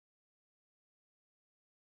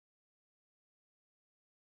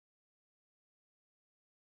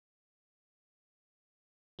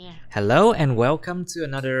Hello and welcome to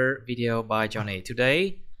another video by Johnny.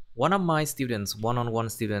 Today, one of my students, one-on-one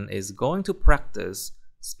student, is going to practice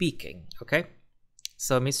speaking. Okay,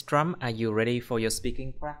 so Miss Trâm, are you ready for your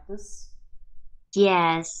speaking practice?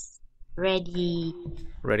 Yes, ready.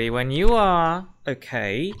 Ready when you are.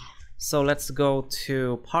 Okay, so let's go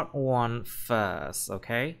to part one first.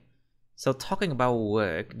 Okay, so talking about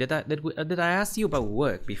work, did I ask you about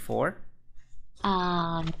work before?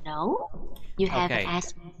 No, you haven't Okay.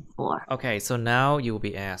 asked me before. Okay, so now you will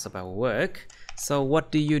be asked about work. So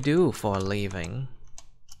what do you do for a living?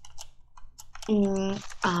 Mm,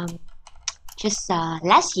 um, just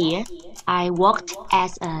last year, I worked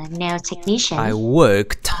as a nail technician. I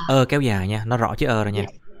worked. Kéo dài nha, nó rõ chữ rồi nha. Yes,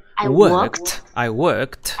 I worked. I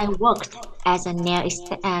worked. I worked as a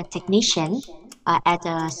technician at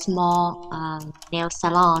a small nail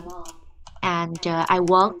salon, and I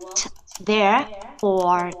worked there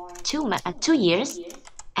for 2 years.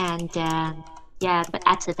 And yeah, but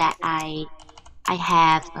after that, I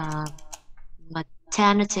have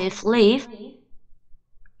maternity leave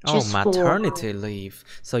Oh, just for maternity leave.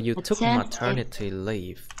 So you took maternity. maternity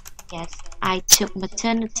leave. Yes, I took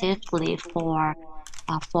maternity leave for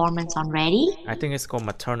 4 months already. I think it's called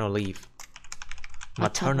maternal leave. Maternal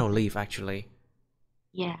Maternal. leave, actually.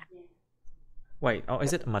 Yeah. Wait, oh,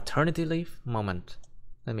 is it maternity leave? Moment.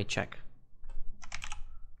 Let me check.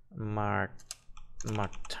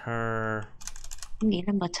 Nghĩ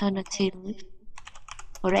là maternity leave.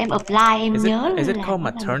 Hồi đó em apply em nhớ Is it là called nó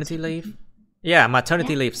là maternity leave? Yeah,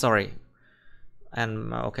 maternity Yeah. leave, sorry.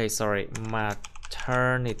 And okay, sorry,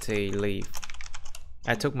 maternity leave.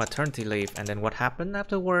 I took maternity leave, and then what happened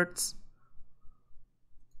afterwards?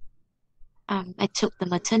 I took the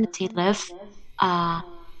maternity leave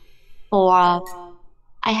for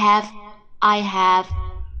I have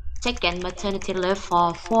taken maternity leave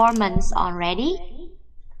for 4 months already.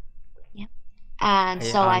 Yeah. And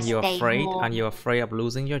so I Aren't you stay afraid? Aren't home. you afraid of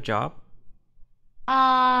losing your job?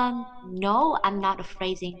 No, I'm not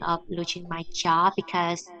afraid of losing my job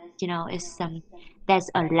because it's there's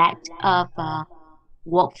a lack of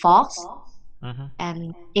workforce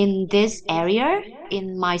and in this area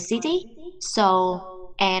in my city. So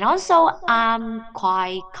and also I'm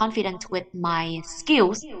quite confident with my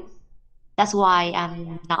skills. That's why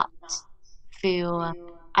feel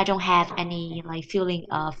I don't have any like feeling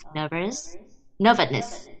of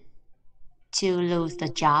nervousness to lose the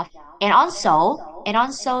job. And also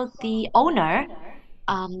the owner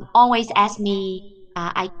always ask me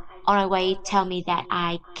I always tell me that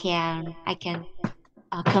I can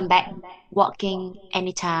come back working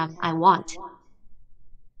anytime I want.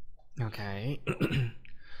 Okay.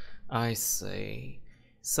 I see.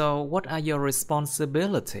 So what are your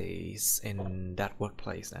responsibilities in that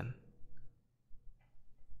workplace then?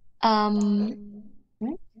 um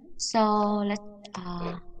hmm, so let's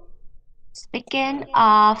speaking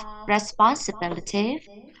of responsibility,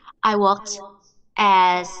 I worked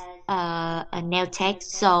as a nail tech,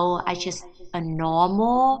 so I just a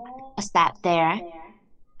normal staff there.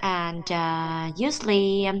 And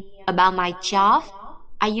usually about my job,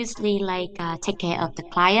 I usually like take care of the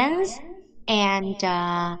clients and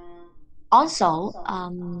also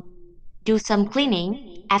do some cleaning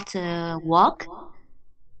after work.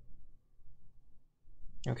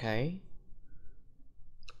 Okay.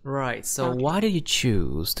 Right, so Okay. why did you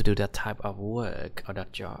choose to do that type of work or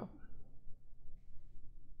that job?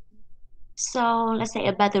 So let's say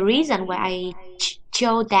about the reason why I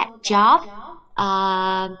chose that job,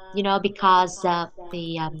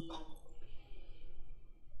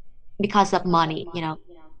 because of money,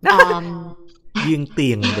 Um, Duyên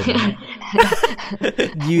tiền định.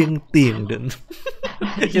 Duyên tiền định.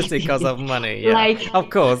 Just because of money, yeah. like Of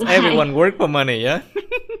course, like everyone work for money, yeah.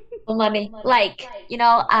 for money,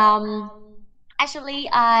 actually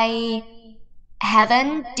I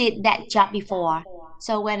haven't did that job before.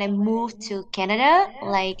 So when I moved to Canada,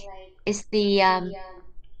 like it's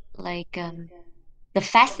like the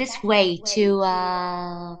fastest way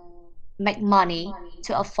to make money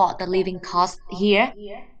to afford the living cost here.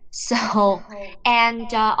 So,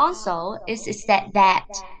 and also it's said that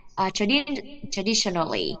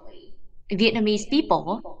traditionally Vietnamese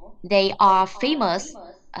people, they are famous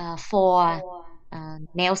for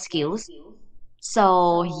nail skills.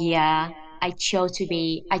 So yeah, I chose to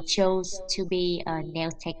be a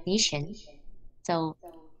nail technician. So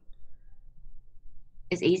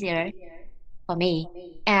it's easier for me.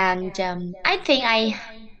 And I think I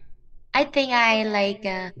like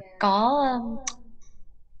có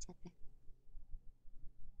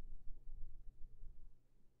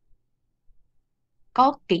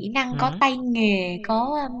có kỹ năng, có tay nghề,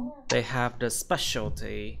 có They have the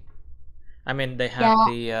specialty. I mean, they have yeah,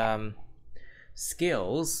 the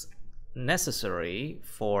skills necessary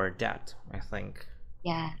for that, I think.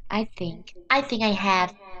 yeah, I think I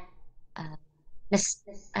have uh,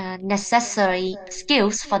 necessary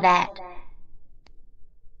skills for that.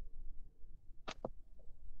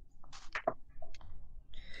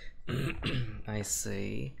 I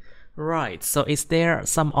see. Right, so is there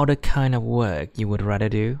some other kind of work you would rather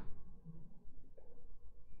do?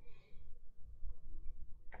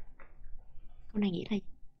 Câu này nghĩ là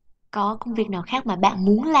có công việc nào khác mà bạn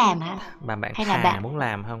muốn làm hả? Mà bạn Hay là thà bạn muốn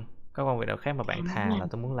làm không? Có công việc nào khác mà bạn muốn thà là làm?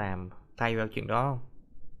 tôi muốn làm thay vào chuyện đó không?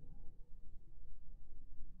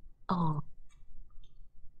 Ồ,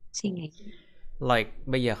 suy nghĩ. Like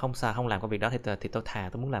bây giờ không làm công việc đó thì tôi thà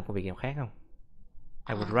tôi muốn làm công việc nào khác không?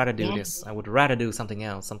 I would rather do Yeah, this. I would rather do something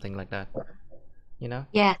else, something like that. You know?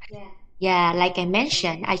 yeah, yeah. Like I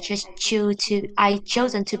mentioned, I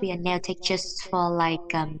chosen to be a nail tech just for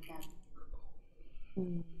like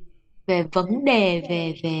ừm, về vấn đề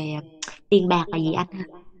về về tiền bạc là gì anh ha?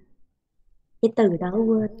 Cái từ đó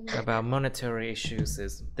quên. About monetary issues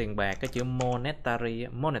is tiền bạc, cái chữ monetary,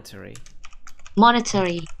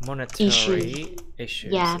 Monetary issue. monetary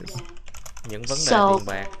issues Yeah. is những vấn đề So tiền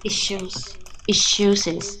bạc. issues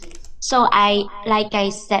is. So like I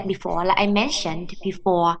said before, like I mentioned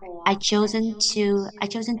before, I chosen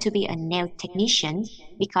to be a nail technician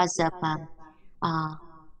because of uh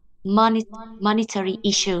monetary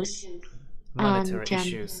issues and Monetary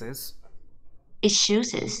issues is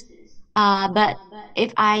issues is. But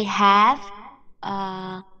if I have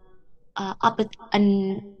uh,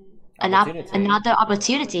 opportunity.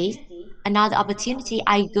 another opportunity,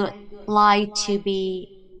 I would like to be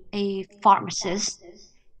a pharmacist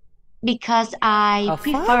because I A prefer,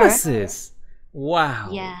 pharmacist. Wow.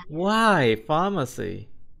 yeah, Why pharmacy?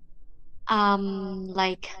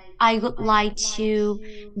 like I would like to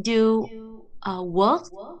do work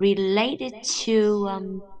related to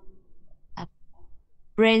uh,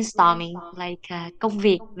 brainstorming, like công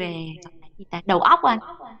việc về gọi là gì ta? Đầu óc anh.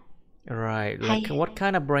 Right. Like Hay what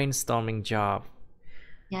kind of brainstorming job?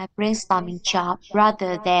 yeah, brainstorming job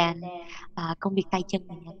rather than công việc tay chân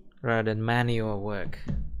này anh. Rather than manual work.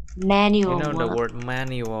 You Manual know the work. word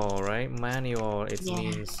manual, right? Manual, it Yeah,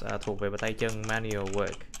 means thuộc về tay chân, manual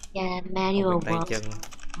work. yeah, Công việc manual tay work chân.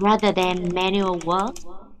 rather than manual work.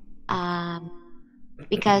 Um,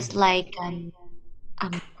 because like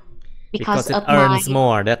um because Because it of my earns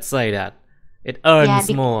more, let's say that. It yeah,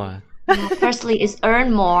 earns more. firstly it's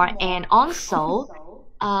earn more, and also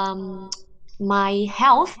um my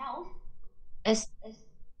health is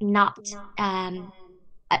not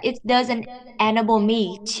it doesn't enable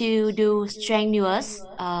me to do strenuous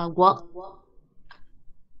work.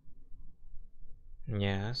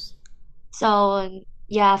 Yes. So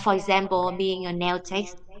yeah, for example, being a nail tech,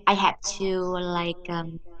 I had to like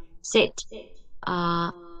sit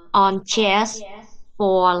uh, on chairs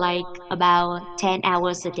for like about 10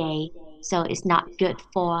 hours a day. So it's not good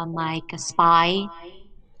for my spine.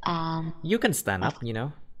 Um, You can stand uh, up, you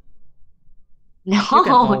know. You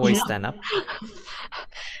can no, always stand up.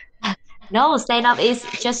 no, stand up is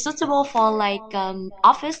just suitable for like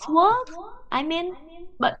office work. I mean,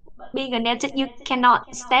 but being a nail tech, you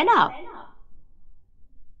cannot stand up.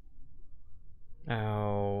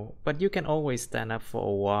 Oh, but you can always stand up for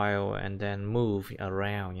a while and then move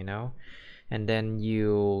around, you know, and then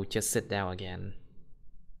you just sit down again.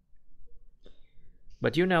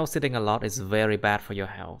 But you know, sitting a lot is very bad for your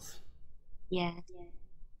health. Yeah.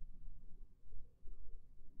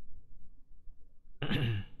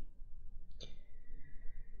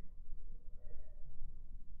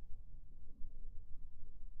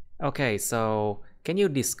 Okay, so can you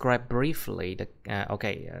describe briefly the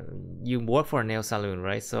you work for a nail salon,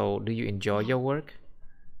 right? So do you enjoy your work?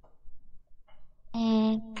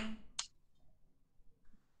 Mm,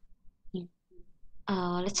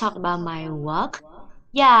 let's talk about my work.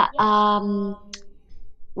 Yeah,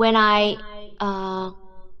 when I uh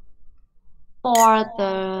for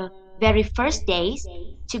the very first days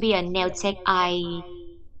to be a nail tech, I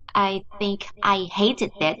think I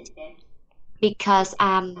hated it because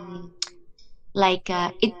like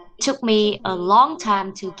it took me a long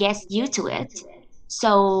time to get used to it.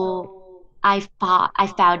 So I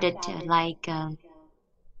found it like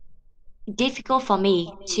difficult for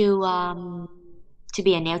me to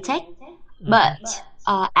be a nail tech. But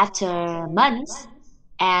after months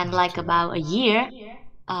and like about a year,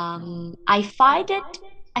 I found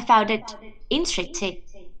it interesting.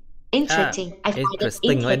 Interesting. I find it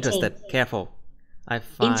Interesting or interesting. interested? Careful. I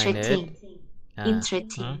find it. Interesting. Uh,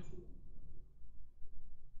 hmm? Interesting.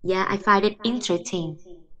 yeah, I find it interesting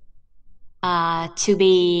to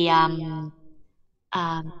be um,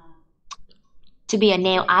 to be a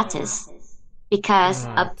nail artist because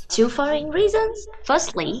of Right. two following reasons.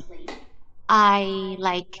 Firstly, I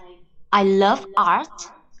like I love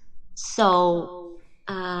art, so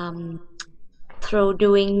um, through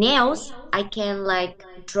doing nails, I can like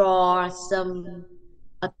draw some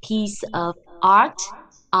a piece of art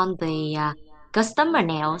on the customer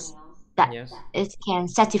nails that Yes. it can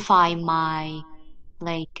satisfy my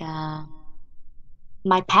like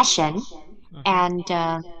my passion Mhm. and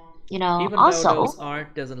Even though also those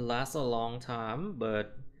art doesn't last a long time,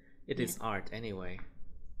 but it yeah, is art anyway.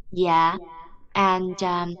 yeah. And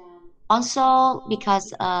also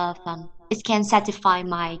because of it can satisfy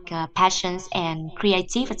my passions and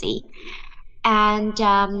creativity and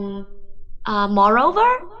moreover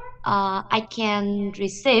I can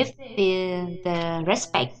receive the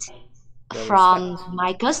respect The from respect.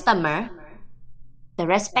 my customer, the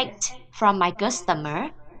respect from my customer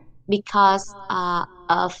because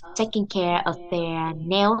of taking care of their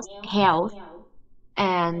nails health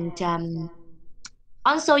and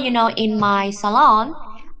also in my salon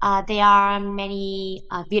there are many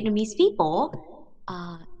Vietnamese people.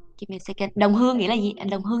 uh, Give me a second, đồng hương nghĩa là gì,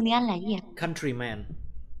 đồng hương tiếng Anh là gì ạ? Countryman.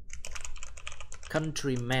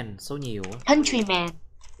 Countryman số nhiều á. Countryman,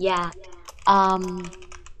 yeah. um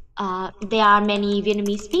there are many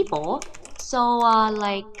Vietnamese people, so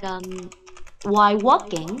while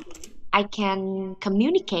working I can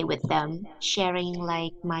communicate with them, sharing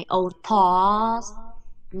like my own thoughts,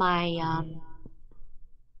 my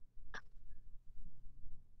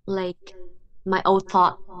like my own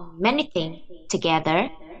thought, many things together.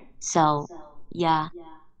 So yeah,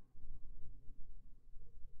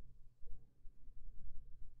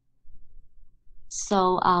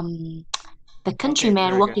 so the Okay, countryman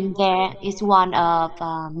very good. working there is one of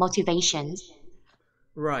motivations,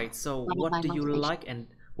 Right. So one of my motivations.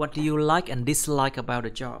 what do you like and dislike about the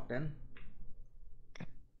job then?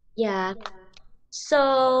 Yeah.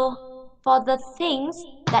 So for the things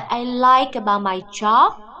that I like about my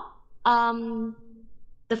job, um,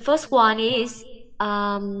 the first one is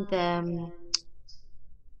um, the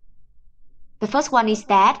the first one is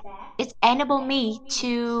that it enable me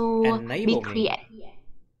to be Enable me. create.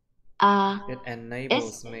 Uh, It it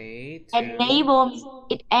enables me to. enables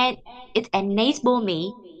it enables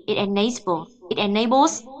me. It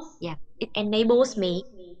enables, yeah, it enables me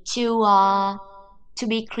to to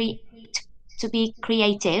be to, to be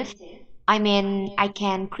creative. I mean, I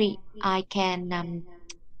can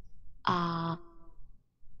uh,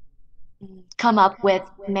 come up with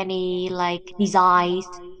many like designs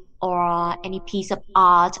or any piece of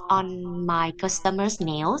art on my customers'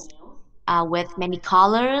 nails with many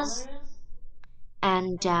colors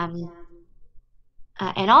and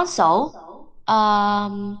and also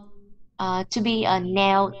um, to be a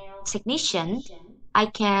nail technician, I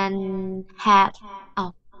can have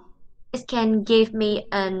oh, it can give me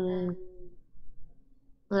an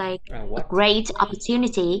like a What? great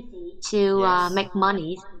opportunity to Yes. make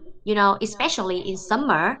money, especially in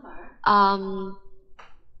summer. Um,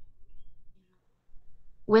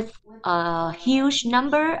 with a huge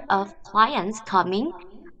number of clients coming,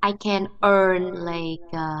 I can earn like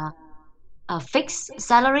a fixed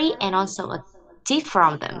salary and also a tip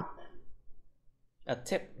from them. A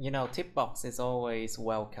tip, tip box is always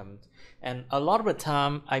welcomed. And a lot of the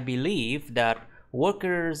time, I believe that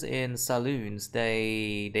workers in saloons,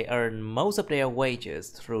 they earn most of their wages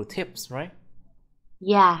through tips, right?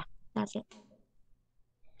 Yeah, that's it.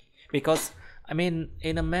 Because I mean,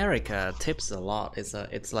 in America, tips a lot.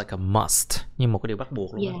 It's like a must, như một cái điều bắt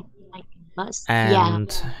buộc luôn á. Yeah, like must. Yeah, And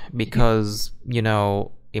because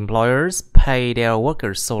employers pay their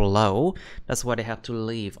workers so low, that's why they have to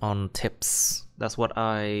live on tips. That's what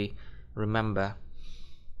I remember.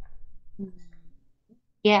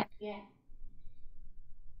 yeah.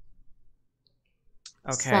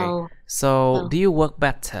 Okay, So, so so do you work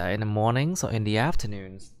better in the mornings or in the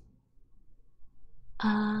afternoons?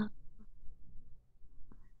 uh,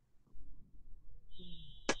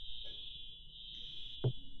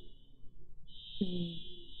 mm,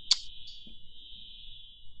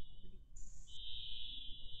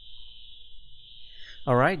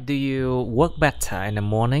 All right, do you work better in the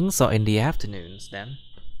mornings or in the afternoons then?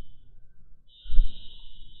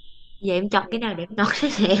 Vậy em chọn cái nào để em nói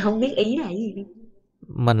cái này không biết ý là gì.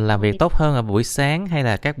 Mình làm việc tốt hơn ở buổi sáng hay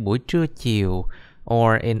là các buổi trưa chiều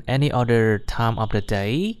or in any other time of the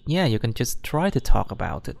day? Yeah, you can just try to talk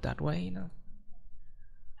about it that way.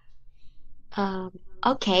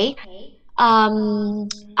 Okay. Um,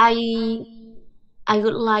 I I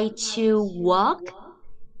would like to work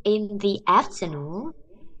in the afternoon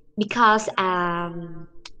because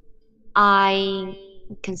I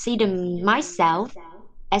consider myself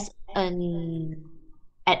as a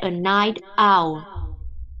night owl.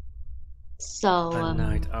 So A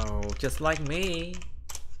night owl, just like me.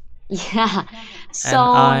 yeah.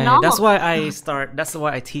 And So that's normal. why that's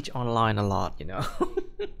why I teach online a lot, you know.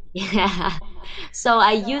 Yeah. So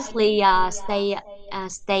I usually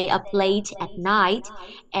stay up late at night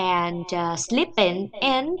and sleep in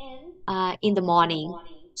the morning.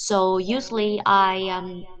 So usually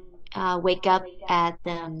I wake up at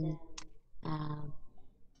uh,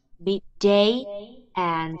 midday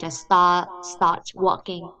and start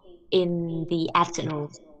walking in the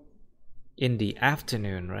afternoons. In the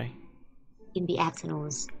afternoon, right? In the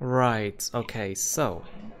afternoons. Right. Okay. So,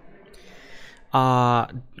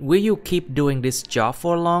 will you keep doing this job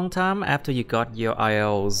for a long time after you got your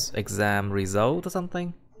IELTS exam result or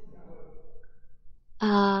something?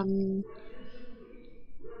 Um,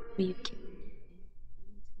 we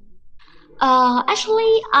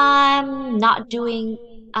Actually,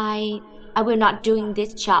 I I will not doing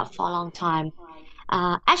this job for a long time.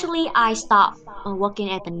 Actually, I start working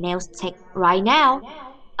at the nails tech right now.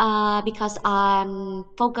 Because I'm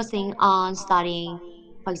focusing on studying,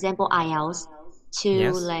 for example, IELTS to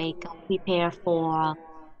Yes. like prepare for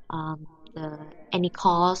any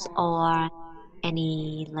course or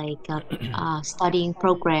any studying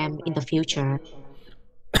program in the future.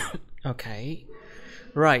 Okay.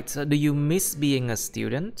 Right. So do you miss being a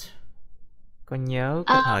student? Có nhớ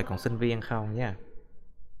cái thời Um, còn sinh viên không nha?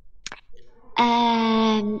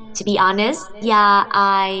 and to be honest, yeah,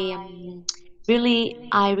 I really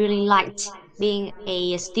liked being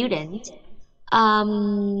a student.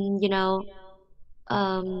 You know,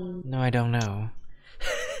 um, No, I don't know.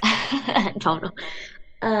 no,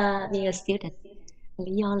 no, being a student.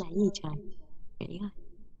 Lý do là gì trời? Nghĩ coi.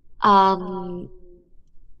 Um,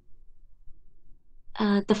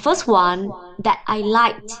 the first one that I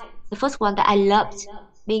liked, the first one that I loved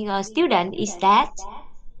being a student is that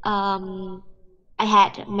um, I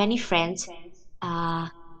had many friends uh,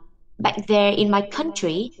 back there in my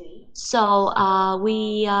country. So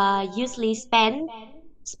we usually spent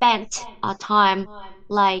our time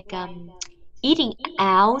like eating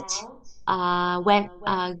out, when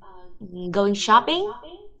going shopping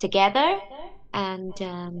together, and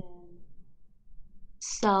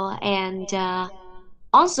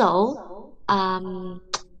also um,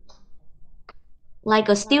 like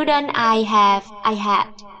a student, I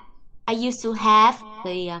used to have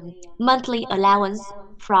the monthly allowance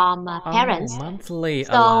from Oh, parents. monthly So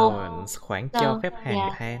allowance, khoản cho so phép hàng yeah,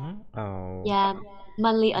 tháng. Oh. yeah,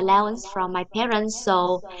 monthly allowance from my parents.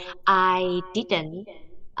 So I didn't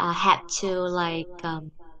have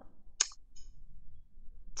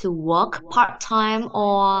to work part time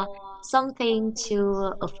or something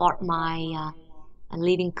to afford my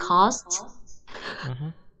living costs.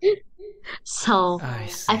 Mhm. So I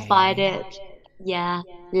I find see. it, yeah,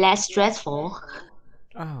 less stressful.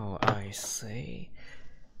 Oh, I see.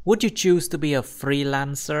 Would you choose to be a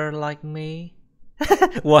freelancer like me?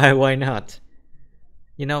 Why not?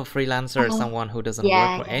 You know, freelancer is Oh, someone who doesn't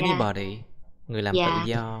work yeah, for yeah, anybody. Người làm tự yeah,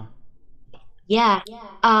 do. yeah.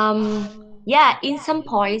 Yeah, in some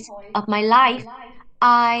points of my life,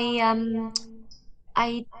 I um,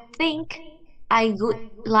 I think I would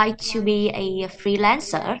like to be a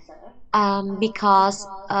freelancer because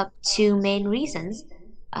of two main reasons.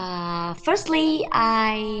 Firstly,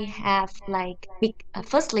 I have like big.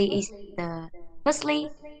 Firstly is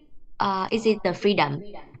it the freedom.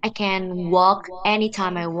 I can work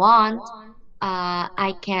anytime I want.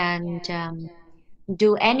 I can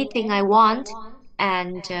do anything I want,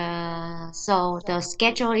 and so the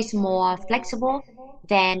schedule is more flexible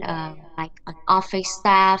than like an office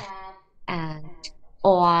staff and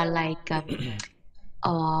or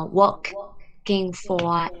working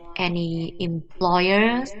for any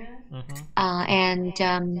employers. Mhm. And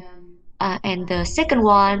the second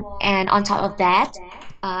one, and on top of that,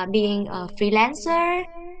 being a freelancer,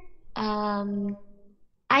 um,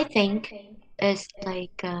 I think is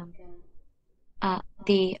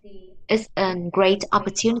the is a great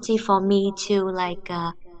opportunity for me to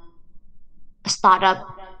start up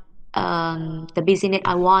the business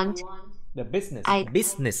I want. The business. I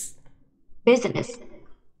Business. business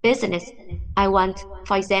business I want.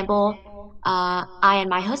 For example, I and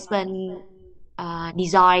my husband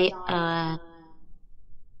design a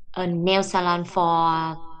nail salon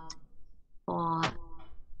for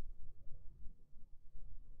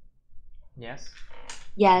Yes.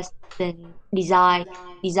 yes, then design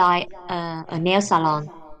a nail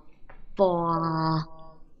salon for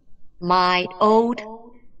my old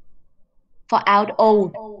For our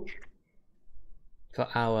own. For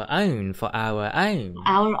our own. For our own.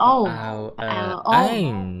 Our For own. our For our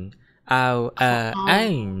own. Our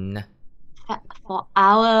own. For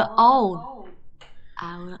our own.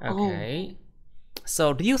 Our own. Okay.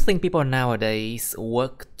 So, do you think people nowadays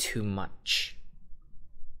work too much?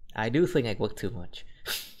 I do think I work too much.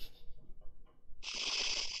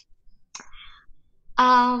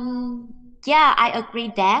 Yeah, I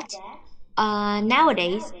agree that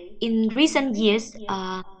nowadays, in recent years,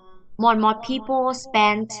 more and more people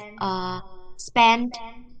spend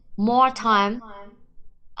more time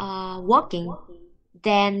working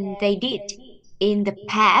than they did in the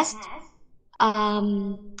past.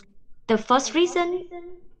 The first reason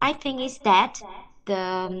I think is that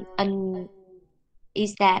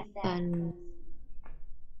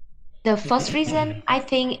the first reason I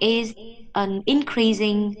think is an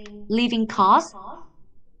increasing living cost.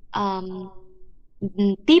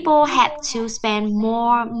 People have to spend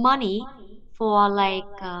more money for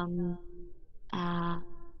uh,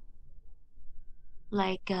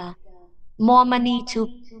 more money to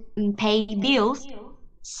pay bills.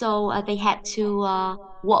 So they had to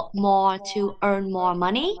work more to earn more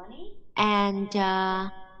money, and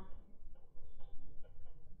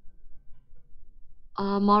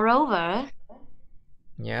moreover,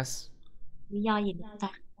 Yes. lý do gì nữa ta?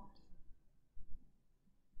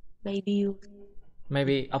 Pay bill.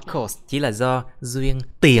 Maybe, of course, chỉ là do duyên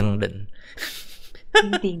tiền định.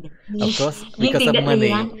 Duyên tiền định. Of course, Duyên because tiền of định là gì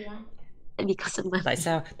money. anh? Because of money.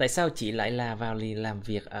 Tại sao chị lại là vào làm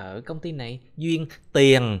việc ở công ty này? Duyên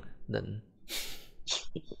tiền định.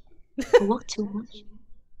 Work too much.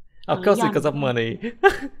 Of course, because of money.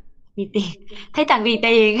 Vì tiền. Thấy toàn vì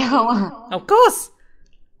tiền không à? Of course.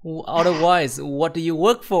 Otherwise, what do you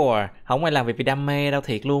work for? Không ai làm việc vì đam mê đâu,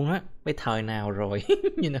 thiệt luôn á. Mấy thời nào rồi,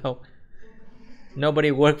 you know. Nobody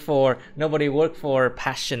work for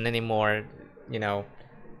passion anymore, you know.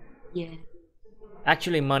 Yeah.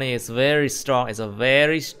 Actually, money is very strong. It's a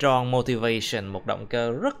very strong motivation. Một động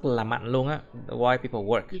cơ rất là mạnh luôn á. Why people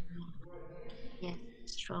work. Yeah.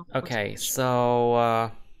 Strong. Okay, so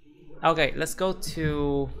okay, let's go to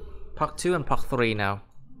part 2 and part 3 now.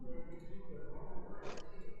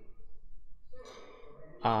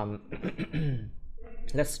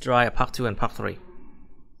 Let's try a part 2 and part 3.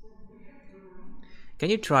 Can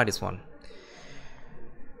you try this one?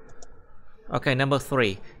 Okay, number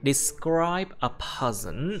 3. Describe a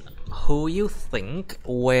person who you think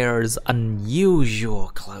wears unusual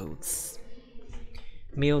clothes.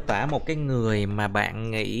 Miêu tả một cái người mà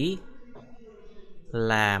bạn nghĩ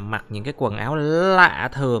là mặc những cái quần áo lạ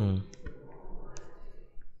thường.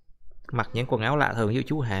 Mặc những quần áo lạ thường, ví dụ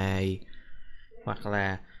chú hề, hoặc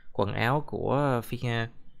là quần áo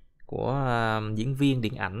của diễn viên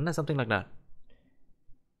điện ảnh, something like that.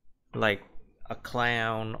 Like a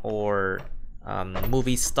clown or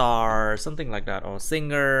movie star, something like that, or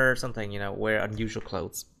singer, something, you know, wear unusual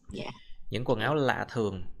clothes. Yeah. Những quần áo lạ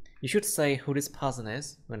thường. You should say who this person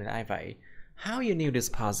is. Người này là ai vậy? How you knew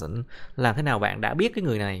this person? Làm thế nào bạn đã biết cái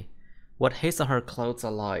người này? What his or her clothes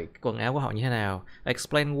are like? Quần áo của họ như thế nào?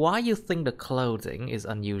 Explain why you think the clothing is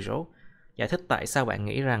unusual. Giải thích tại sao bạn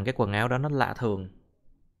nghĩ rằng cái quần áo đó nó lạ thường.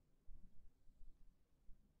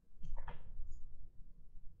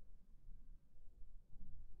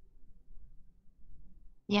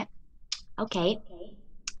 Yeah. Okay.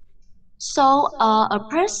 So, a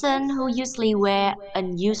person who usually wear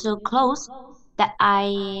unusual clothes that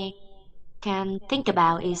I can think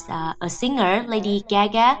about is a singer, Lady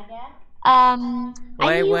Gaga. I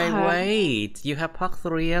knew her. Wait. You have part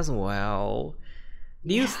 3 as well.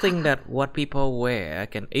 Do you think that what people wear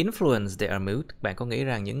can influence their mood? Bạn có nghĩ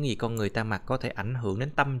rằng những gì con người ta mặc có thể ảnh hưởng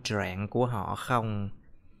đến tâm trạng của họ không?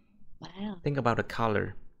 Wow. Think about the color.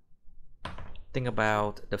 Think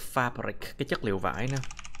about the fabric, cái chất liệu vải nữa.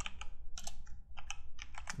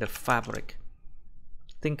 The fabric.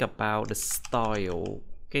 Think about the style,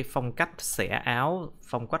 cái phong cách xẻ áo,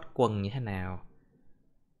 phong cách quần như thế nào.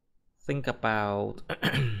 Think about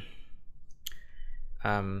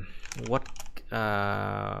what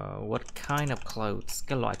kind of clothes,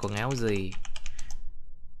 cái loại quần áo gì.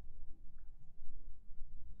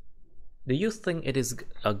 Do you think it is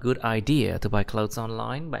a good idea to buy clothes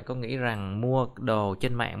online? Bạn có nghĩ rằng mua đồ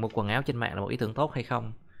trên mạng, mua quần áo trên mạng là một ý tưởng tốt hay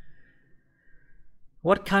không?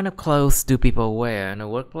 What kind of clothes do people wear in a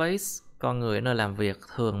workplace? Con người ở nơi làm việc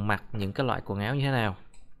thường mặc những cái loại quần áo như thế nào?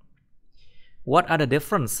 What are the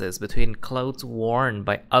differences between clothes worn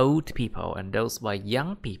by old people and those by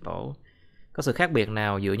young people? Có sự khác biệt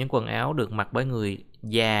nào giữa những quần áo được mặc bởi người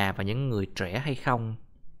già và những người trẻ hay không?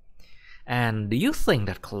 And do you think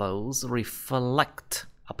that clothes reflect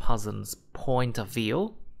a person's point of view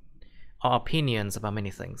or opinions about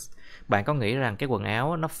many things. Bạn có nghĩ rằng cái quần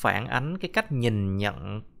áo nó phản ánh cái cách nhìn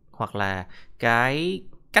nhận hoặc là cái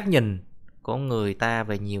cách nhìn của người ta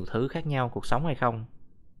về nhiều thứ khác nhau cuộc sống hay không?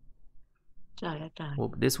 Trời ơi trời.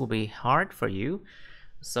 This will be hard for you.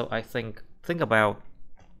 So I think about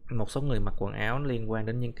một số người mặc quần áo liên quan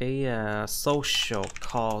đến những cái social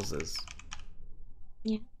causes.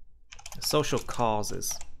 Yeah. Social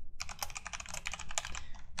causes.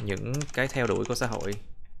 Những cái theo đuổi của xã hội,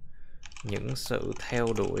 những sự theo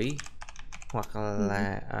đuổi hoặc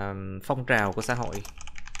là phong trào của xã hội.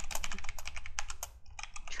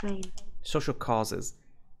 Trend. Social causes.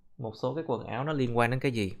 Một số cái quần áo nó liên quan đến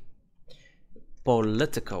cái gì?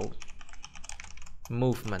 Political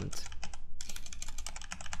movement.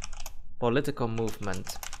 Political movement.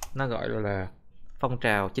 Nó gọi là phong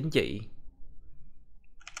trào chính trị.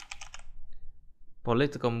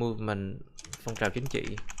 Political movement, phong trào chính trị.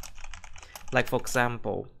 Like for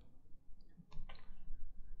example,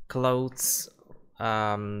 clothes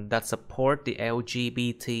that support the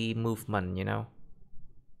LGBT movement, you know.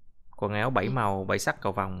 Quần áo 7 màu, 7 sắc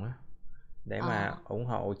cầu vồng á, để mà ủng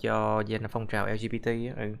hộ cho danh phong trào LGBT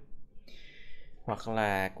á. Hoặc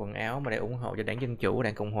là quần áo mà để ủng hộ cho đảng Dân Chủ,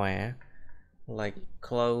 đảng Cộng Hòa á. Like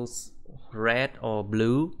clothes red or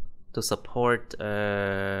blue to support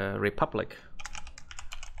Republicans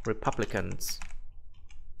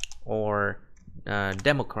or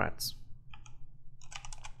Democrats.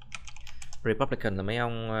 Republican là mấy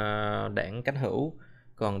ông đảng cánh hữu,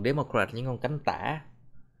 còn Democrat những ông cánh tả.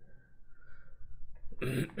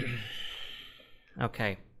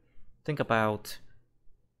 Okay, think about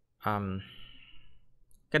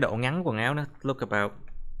cái độ ngắn quần áo đó.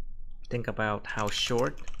 Think about how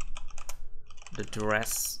short the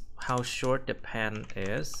dress, how short the pant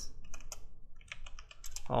is,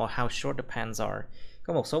 or how short the pants are.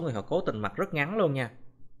 Có một số người họ cố tình mặc rất ngắn luôn nha.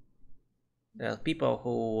 There are people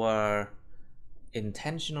who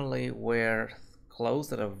intentionally wear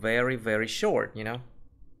clothes that are very very short, you know.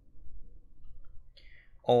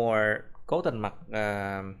 Or cố tình mặc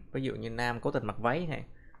ví dụ như nam cố tình mặc váy này,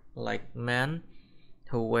 like men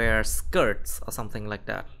who wear skirts or something like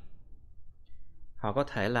that. Họ có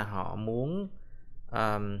thể là họ muốn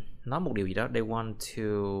nói một điều gì đó. They want to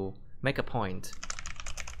make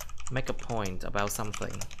a point about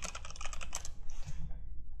something.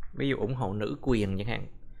 Ví dụ ủng hộ nữ quyền chẳng hạn,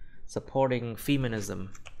 supporting feminism.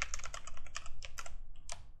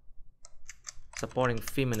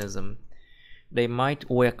 They might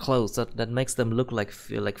wear clothes that makes them look like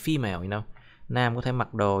female, you know. Nam có thể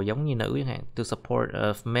mặc đồ giống như nữ chẳng hạn. To support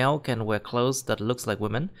male can wear clothes that looks like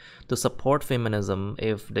women to support feminism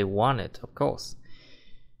if they want it, of course.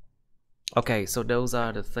 Okay, so those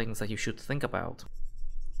are the things that you should think about.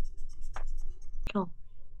 Cool.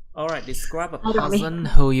 All right, describe a person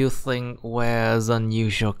who you think wears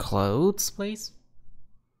unusual clothes, please.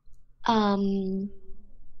 I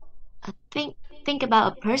think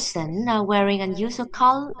about a person wearing unusual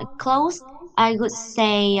clothes. I would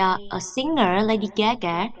say a singer, Lady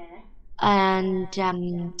Gaga, and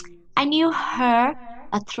I knew her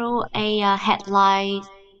through a headline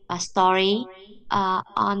story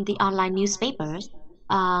on the online newspapers.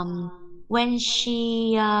 When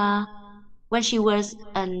she was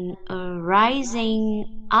a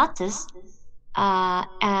rising artist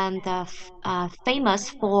and famous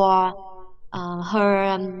for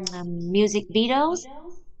her music videos,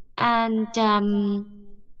 and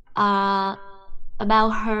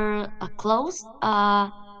about her clothes,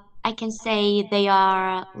 I can say they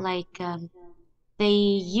are like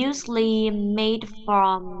they usually made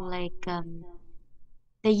from like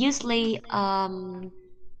they usually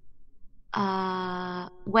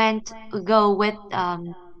go with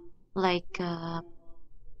like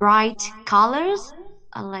bright colors,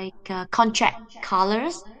 like contrast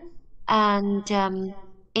colors, and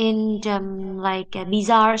in like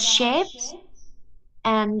bizarre shapes,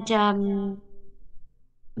 and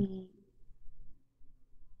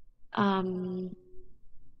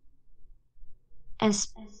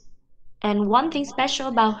and one thing special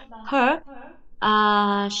about her,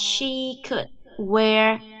 she could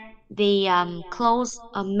wear the clothes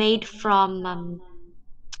materials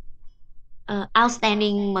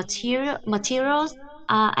outstanding materials.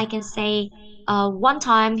 I can say one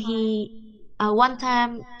time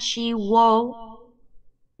she wore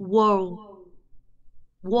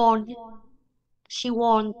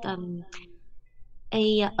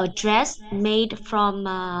a dress made from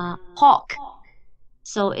pork,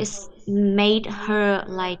 so it's made her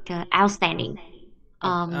like outstanding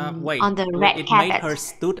Wait, on the red it carpet. made her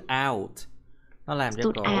stood out. Nó làm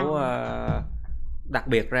cho cổ đặc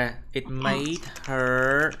biệt ra. It made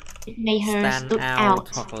her It made her stand stood out,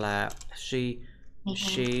 out. hoặc là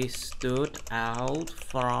she stood out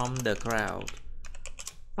from the crowd.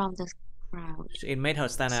 From the crowd. It made her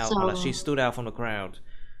stand out, hoặc là she So stood out from the crowd.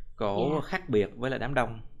 Cổ yeah, khác biệt với lại đám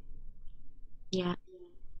đông. yeah.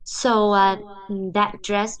 So that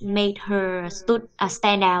dress made her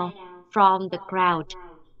stand out from the crowd.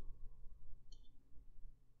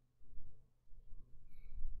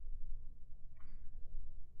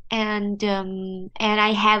 And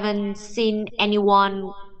I haven't seen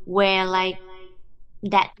anyone wear like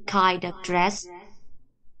that kind of dress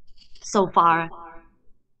so far.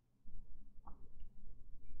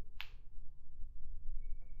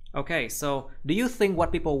 Okay, so do you think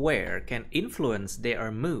what people wear can influence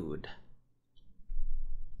their mood?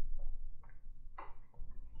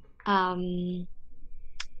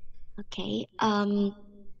 Okay.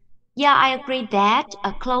 Yeah, I agree that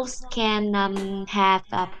clothes can have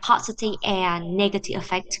a positive and negative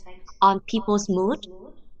effect on people's mood.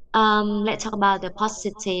 Let's talk about the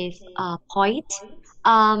positive point.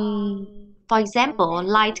 For example,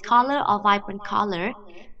 light color or vibrant color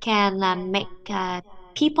can make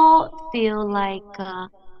people feel like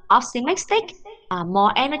optimistic,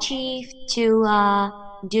 more energy to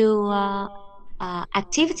do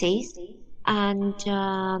activities, and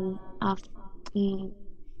mm,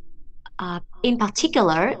 in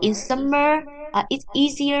particular, in summer, it's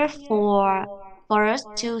easier for us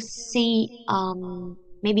to see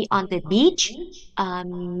maybe on the beach,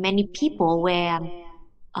 many people wear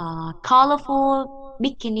colorful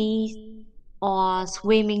bikinis or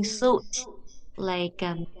swimming suits, like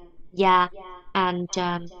yeah, and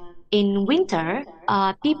in winter,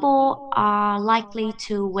 people are likely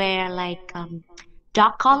to wear like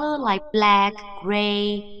dark color like black,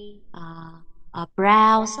 gray, uh,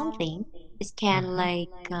 brown, something. It can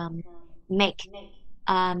like make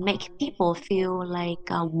make people feel like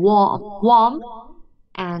warm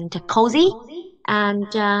and cozy,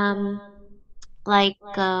 and like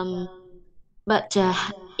but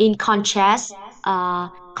in contrast,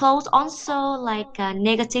 clothes also like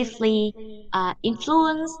negatively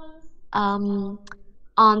influence um,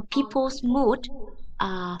 on people's mood.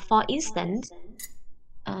 For instance,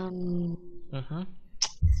 um, Mm-hmm.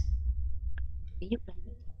 ví dụ là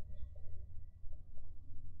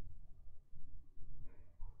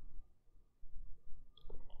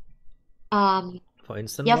um, For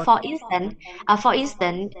instance, yeah, what? for instance,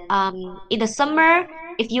 in the summer,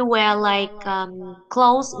 if you wear like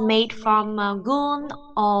clothes made from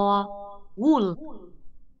wool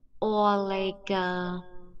or like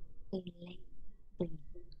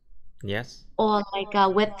Yes. or like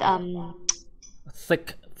with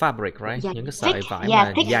Thick fabric, right? yeah, Những cái thick, sợi vải yeah,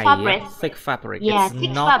 mà thick dày á, fabric, thick fabric. yeah, It's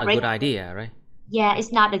thick not a fabric, good idea, right? yeah,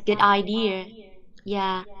 it's not a good idea.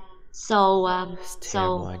 Yeah, so It's a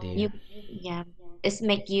terrible so idea. you, yeah, it's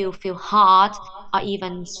make you feel hot or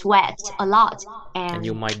even sweat a lot, And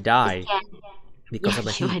you and might it die can, because yeah, of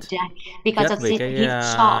the you might heat. die because Chết of vì cái heat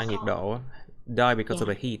shock. nhiệt độ. Die because of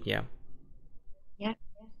Yeah, the heat, yeah. yeah.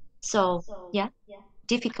 So yeah,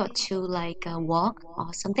 difficult to like walk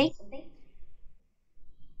or something.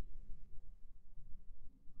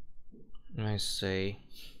 I see.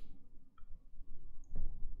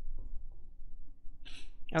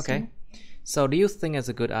 Okay. So So do you think it's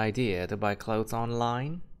a good idea to buy clothes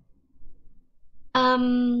online?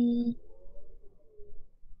 um,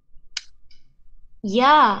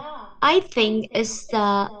 yeah, I think it's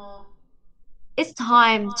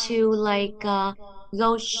time to like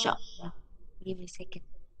go shop. No, give me a second.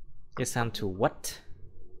 It's time to what?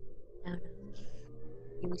 No, no,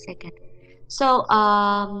 give me a second. So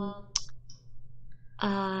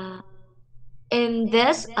uh in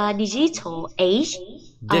this digital age,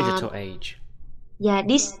 um Digital age. yeah,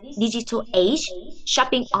 this digital age,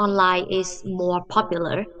 shopping online is more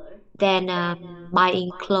popular than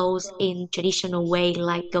buying clothes in traditional way,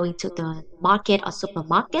 like going to the market or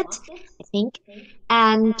supermarket, I think.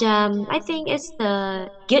 And I think it's the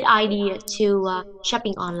good idea to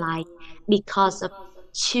shopping online because of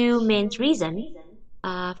two main reasons.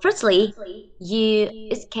 Firstly, you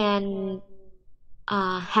it can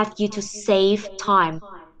have you to save time.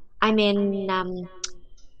 I mean,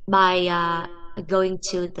 by going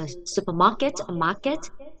to the supermarket or market,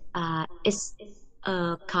 it's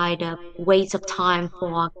a kind of waste of time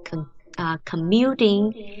for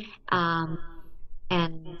commuting. Um,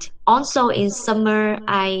 and also in summer,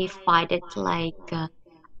 I find it like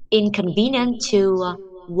inconvenient to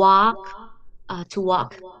walk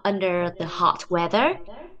under the hot weather,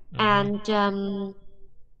 and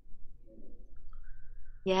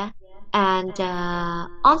yeah, and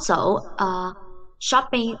also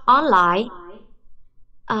shopping online,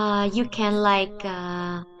 you can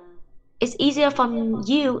it's easier for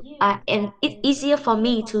you and it's easier for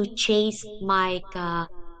me to chase my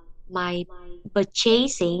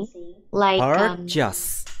purchasing like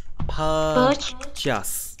Purchase. purch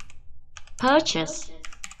Purchase. purchase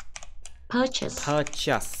purchase.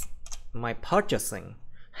 Purchase. My purchasing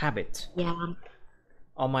habit. Yeah.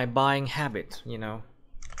 Or my buying habit, you know.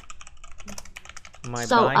 My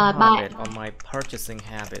So buying habit or my purchasing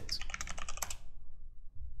habit.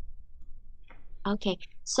 okay.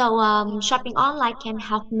 So shopping online can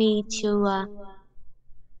help me to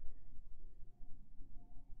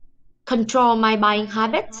control my buying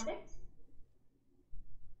habits.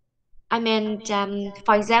 I mean,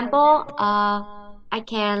 for example, I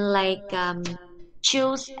can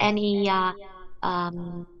choose any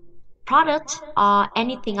um, product or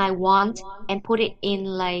anything I want and put it in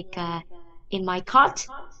in my cart,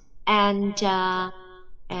 and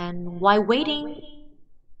while waiting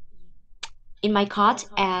in my cart,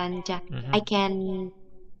 and I can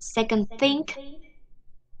second think,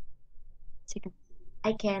 second,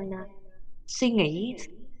 I can suy nghĩ.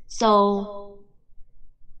 So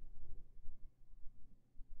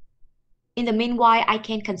in the meanwhile, I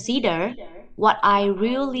can consider what I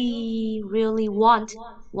really want,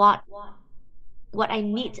 what what I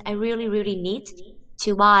need, I really need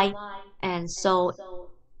to buy, and so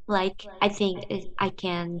I think I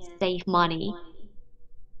can save money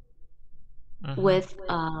with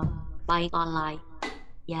buying online.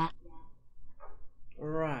 Yeah.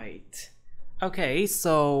 Right. Okay,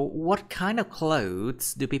 so what kind of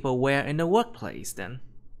clothes do people wear in the workplace then?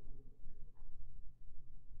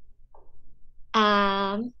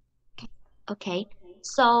 Um. Okay.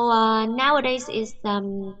 So nowadays it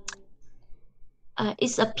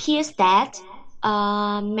appears that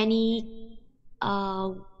many uh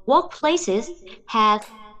workplaces have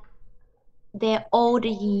their old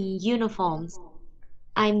uniforms.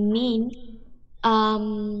 I mean,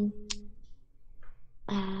 um,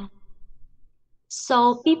 uh,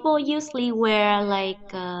 so people usually wear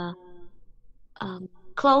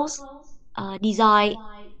clothes designed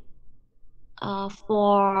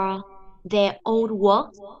for their old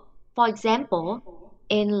work. For example,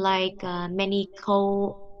 in many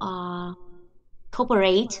corporate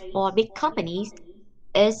or big companies,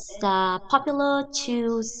 it's popular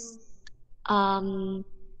to um,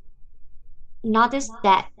 notice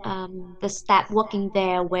that the staff working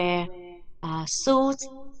there wear suits,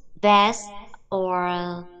 vests,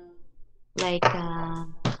 or like uh,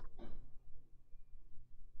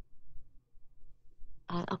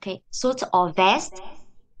 okay, suits or vest,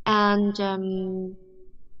 and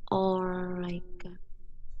or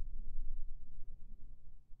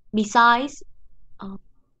besides, uh,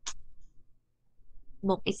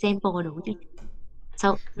 một example đủ chứ.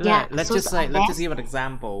 So yeah, Let's suits just say, or let's just vest. give an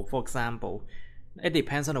example. For example, it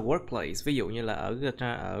depends on the workplace. Ví dụ như là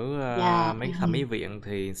Yeah. mấy thẩm mỹ viện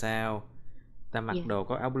thì sao? Ta mặc Yeah. đồ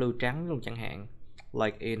có áo blue trắng luôn chẳng hạn.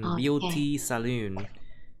 Like in Okay. beauty salon.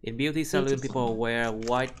 In beauty Beauty salon, people salon. wear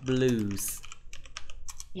white blues.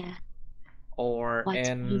 Yeah. Or White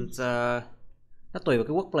and blues. nó tùy vào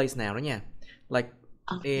cái workplace nào đó nha. Like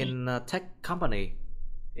Okay. in a tech company,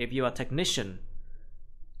 if you are a technician,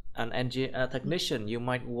 a technician, you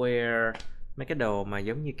might wear mấy cái đồ mà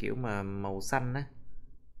giống như kiểu mà màu xanh á,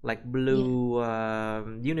 like Yeah. blue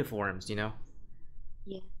uniforms, you know.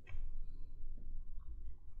 Yeah.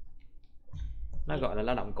 Nó Yeah. gọi là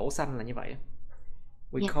lao động cổ xanh là như vậy.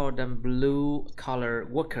 We Yeah. call them blue collar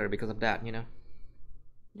worker because of that, you know.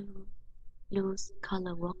 Blue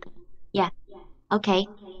color worker. Yeah. Okay.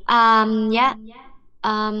 Yeah.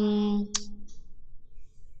 Um.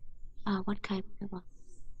 What kind of one?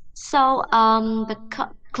 So the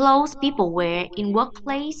clothes people wear in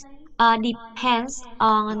workplace depends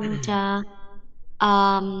on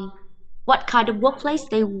what kind of workplace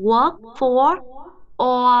they work for,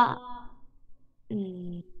 or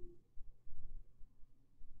mm,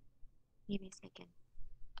 give me a second.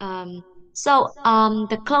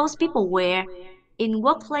 The clothes people wear in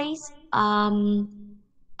workplace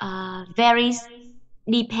varies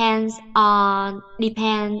depends on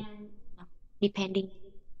depending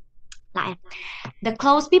lại. The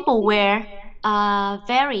clothes people wear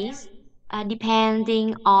varies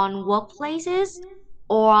depending on workplaces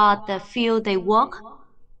or the field they work.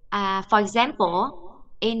 For example,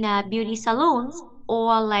 in beauty salons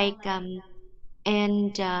or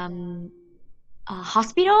in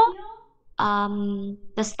hospital,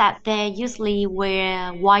 the staff there usually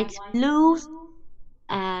wear white blues,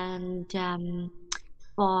 and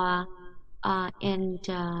for in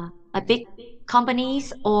a big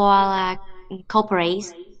companies or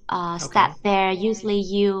corporates. Okay. Staff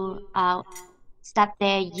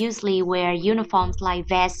there usually wear uniforms like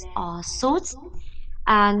vests or suits,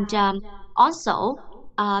 and also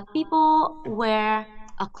people wear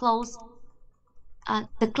clothes.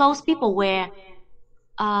 The clothes people wear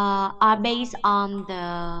are based on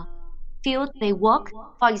the field they work.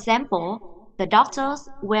 For example, the doctors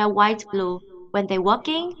wear white blue when they're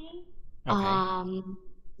working. Okay.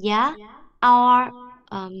 Yeah, or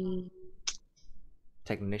um,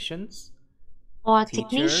 Technicians, or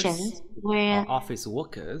teachers, technicians or wear office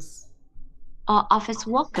workers. or office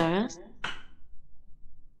workers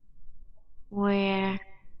wear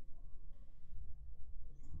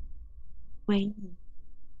wait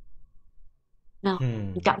no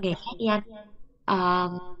Hmm. chọn nghề khác đi anh.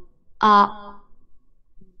 Um, uh,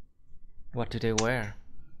 What do they wear?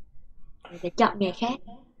 để chọn nghề khác,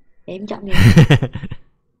 để em chọn nghề khác.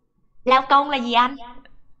 Lao công là gì anh?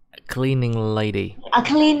 Cleaning lady.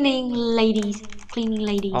 Cleaning ladies. Cleaning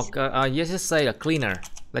ladies. Okay, you just say a cleaner.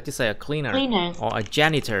 Let's just say a cleaner. Cleaners. Or a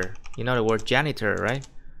janitor. You know the word janitor, right?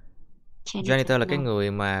 Janitor là cái No.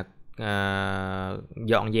 người mà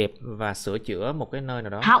dọn dẹp và sửa chữa một cái nơi nào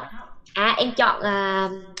đó. Không. Em chọn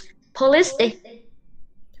police đi.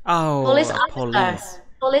 Oh, Police officer. police.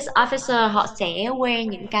 Police officer họ sẽ wear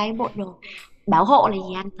những cái bộ đồ bảo hộ là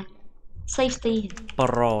gì anh ta? Safety.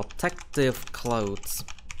 Protective clothes.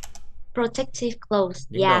 Protective clothes.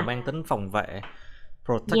 Những đồ mang tính phòng vệ.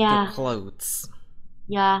 Protective clothes.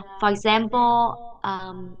 Yeah. For example,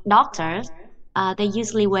 doctors, they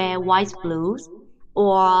usually wear white blues,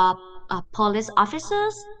 or police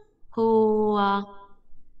officers who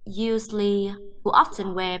who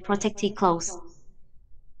often wear protective clothes.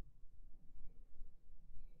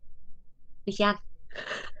 Được chưa?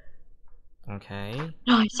 Okay.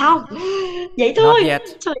 Rồi xong. Vậy Not thôi. yet.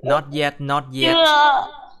 Trời Not yet. Not yet. chưa.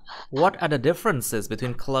 What are the differences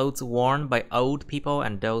between clothes worn by old people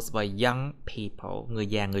and those by young people? Người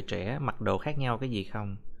già, người trẻ mặc đồ khác nhau cái gì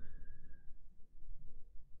không?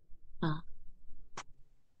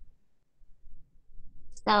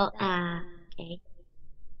 So, okay.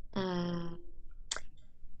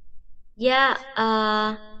 Yeah,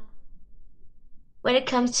 when it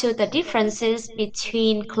comes to the differences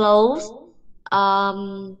between clothes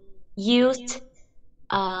used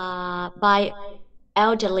by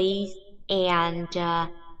elderly and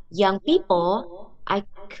young people, I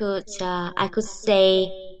could say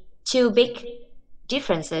two big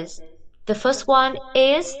differences. The first one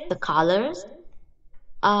is the colors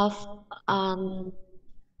of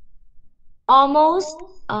almost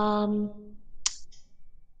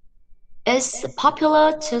it's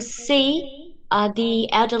popular to see the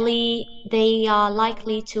elderly, they are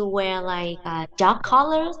likely to wear like dark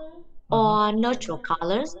colors or neutral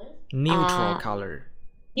colors. Neutral color.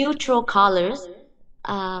 Neutral colors,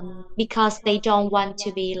 because they don't want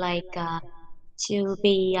to be like to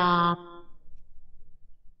be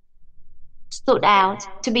stood out,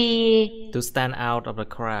 To stand out of the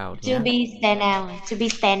crowd. to be stand out, to be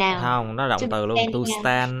stand out. Không, nó động To be từ luôn. To standing out.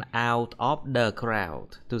 stand out of the crowd.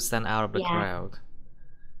 To stand out of the Yeah. crowd.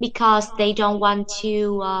 Because they don't want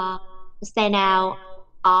to stand out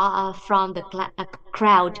from the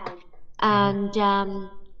crowd. And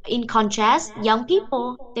in contrast, young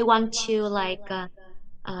people, they want to like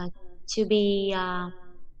to be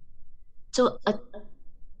to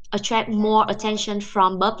attract more attention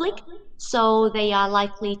from public, so they are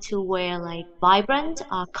likely to wear like vibrant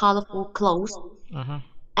colorful clothes.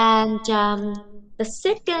 And the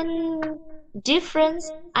second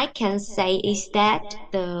difference I can say is that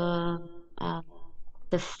the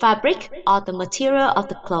fabric or the material of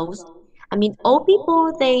the clothes. I mean, old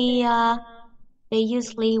people, they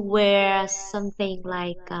usually wear something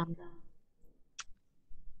like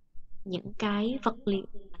những cái vật liệu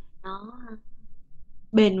nó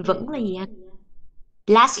bền vững là gì anh?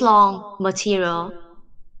 Last long material.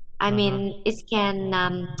 I mean, it can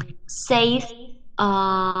save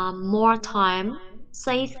more time.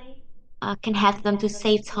 Can help them to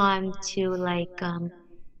save time to like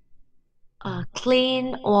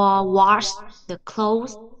clean or wash the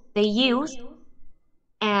clothes they use.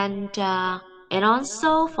 And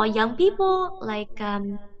also for young people, like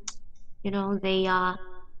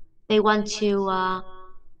they want to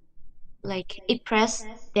like express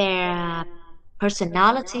their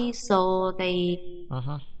personality, so they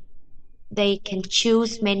can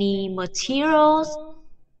choose many materials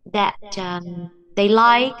that they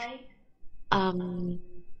like,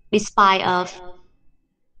 despite of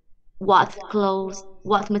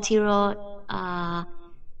what material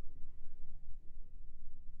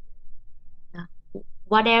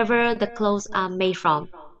whatever the clothes are made from.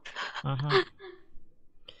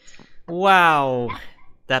 Wow,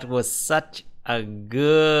 that was such a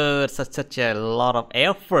good, such a lot of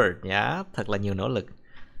effort, yeah, thật là nhiều nỗ lực.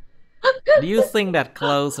 Do you think that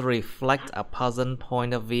clothes reflect a person's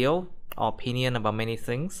point of view, opinion about many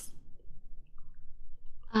things?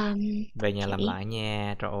 Về nhà làm lại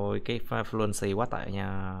nha. Trời ơi, cái fluency quá tệ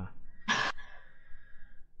nha.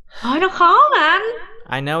 Thôi nó khó mà anh.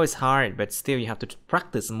 I know it's hard, but still you have to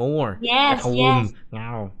practice more Yes, at home. yes.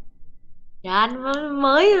 Ngao. Dạ, anh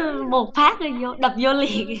mới một phát rồi vô, đập vô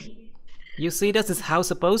liền. You see, this is how it's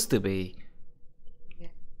supposed to be.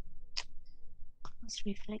 Let's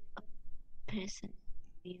reflect a person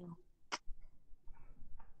view.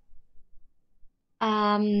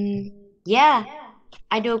 Yeah,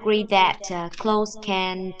 I do agree that clothes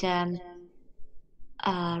can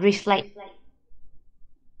reflect.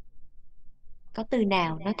 Có từ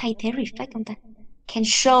nào nó thay thế reflect không ta? Can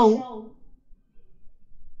show.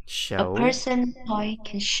 A person point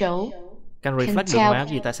can show. Can reflect được mà,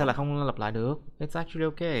 gì tại sao là không lặp lại được? It's actually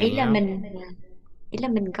okay. Ý là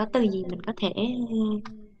mình có từ gì mình có thể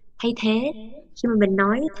thay thế khi mà mình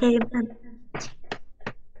nói thêm.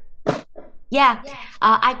 Yeah,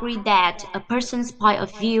 I agree that a person's point of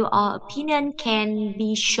view or opinion can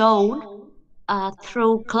be shown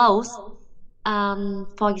through clothes.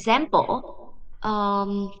 For example,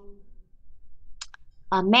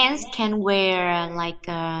 men can wear like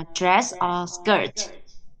a dress or skirt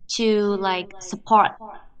to like support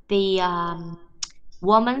the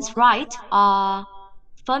woman's right or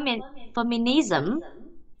feminism.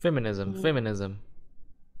 Feminism.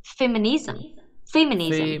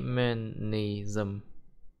 Feminism.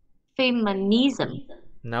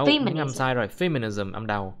 No, những âm sai rồi. Feminism, âm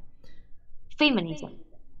đầu. Feminism.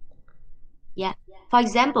 Yeah. For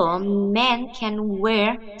example, men can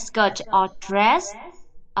wear skirt or dress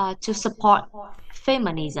to support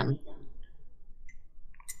feminism.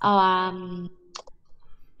 And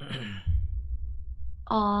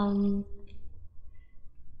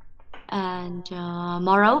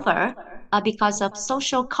moreover, because of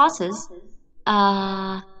social causes,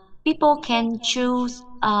 people can choose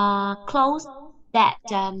clothes that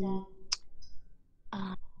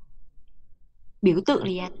biểu tượng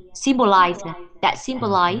gì ạ? Symbolize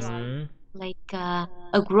like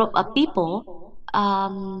a group of people.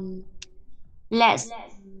 Let's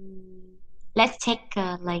take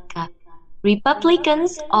like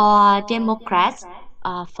Republicans or Democrats,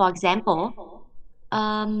 for example.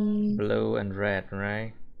 Blue and red,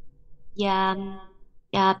 right? Yeah,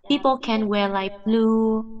 people can wear like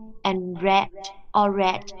blue and red or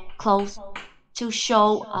red clothes to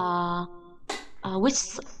show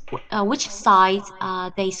which side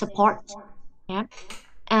they support. Yeah,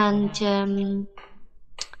 and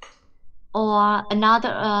or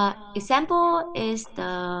another example is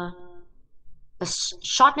the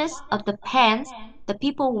shortness of the pants the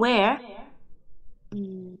people wear.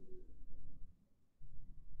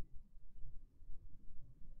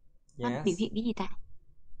 Nó biểu hiện cái gì ta?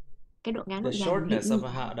 Cái độ ngắn độ The dài shortness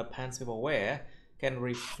of the pants people wear can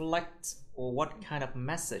reflect what kind of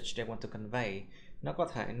message they want to convey. Nó có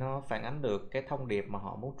thể nó phản ánh được cái thông điệp mà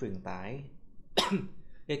họ muốn truyền tải.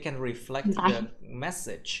 It can reflect the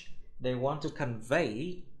message they want to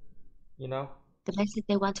convey, you know. The message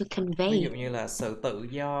they want to convey. Ví dụ như là sự tự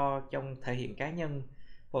do trong thể hiện cá nhân.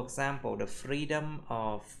 For example, the freedom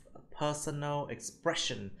of personal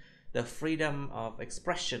expression, the freedom of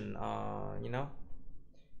expression, you know.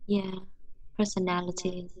 Yeah,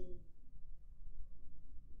 personality.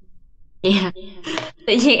 Yeah.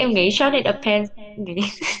 Tự nhiên em nghĩ short it depends.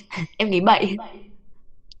 Em nghĩ bậy.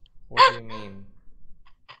 What do you mean?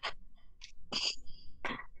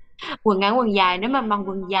 Quần ngắn quần dài, nếu mà mặc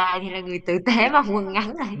quần dài thì là người tử tế, mặc quần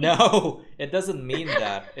ngắn này. No, it doesn't mean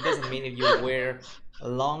that. It doesn't mean if you wear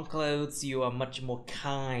long clothes you are much more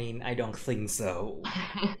kind. I don't think so.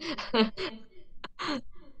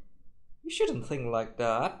 You shouldn't think like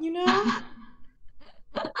that, you know.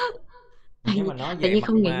 Nếu mà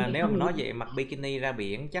nói vậy mặc bikini ra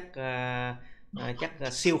biển chắc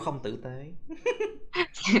siêu không tử tế.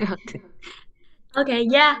 Okay,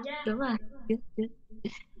 yeah, đúng rồi.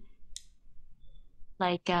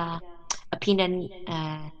 Like opinion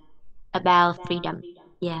about freedom.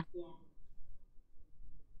 Yeah.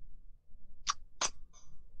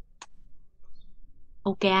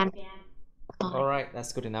 Okay, anh. All right,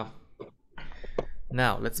 that's good enough.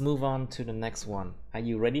 Now, let's move on to the next one. Are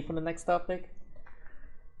you ready for the next topic?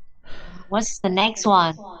 What's the next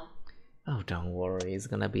one? Oh, don't worry. It's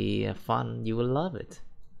gonna be fun. You will love it.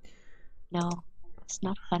 No, it's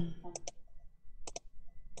not fun.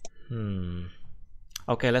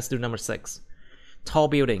 Okay, let's do number 6. Tall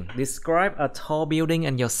building. Describe a tall building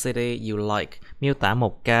in your city you like. Miêu tả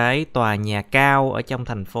một cái tòa nhà cao ở trong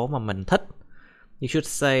thành phố mà mình thích. You should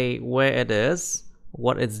say where it is,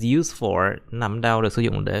 what it's used for, nằm đâu, được sử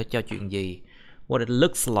dụng để cho chuyện gì, what it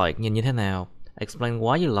looks like, nhìn như thế nào, explain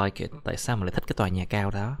why you like it, tại sao mình lại thích cái tòa nhà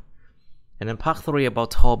cao đó. And then part 3 about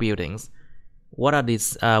tall buildings. What are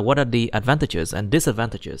the advantages and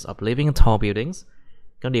disadvantages of living in tall buildings?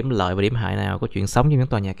 Có điểm lợi và điểm hại nào của chuyện sống trong những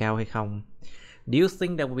tòa nhà cao hay không? Do you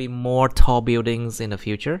think there will be more tall buildings in the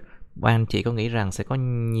future? Và anh chị có nghĩ rằng sẽ có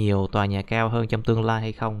nhiều tòa nhà cao hơn trong tương lai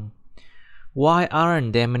hay không? Why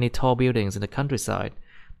aren't there many tall buildings in the countryside?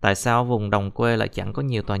 Tại sao vùng đồng quê lại chẳng có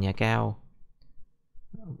nhiều tòa nhà cao?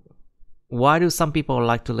 Why do some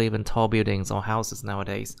people like to live in tall buildings or houses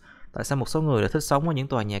nowadays? Tại sao một số người lại thích sống ở những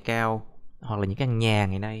tòa nhà cao hoặc là những căn nhà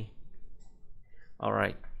ngày nay?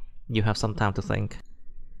 Alright, you have some time to think.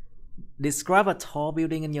 Describe a tall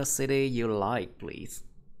building in your city you like, please.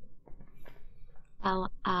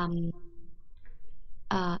 About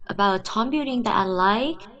a tall building that I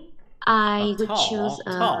like, I would choose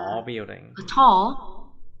a tall building.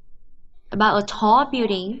 About a tall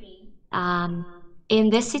building. In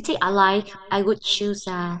this city I would choose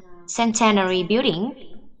a Centenary Building,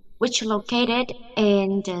 which is located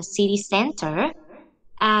in the city center,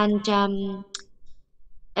 and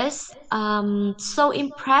it's so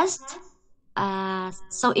impressive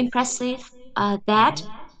that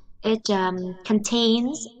it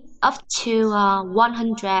contains up to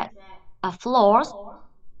 100 floors,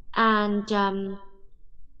 and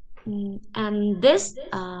this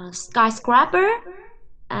skyscraper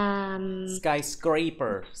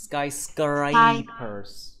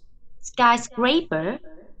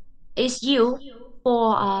is used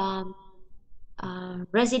for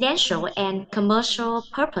residential and commercial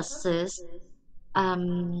purposes.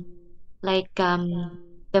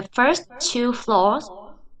 The first 2 floors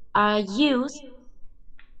are used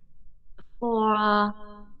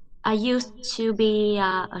to be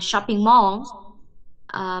shopping malls,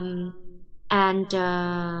 and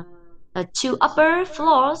the 2 upper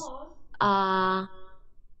floors are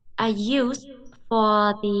used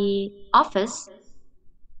for the office,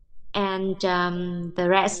 and the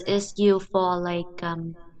rest is used for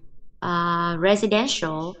residences,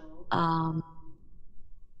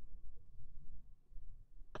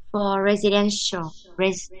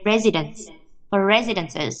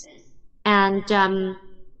 and the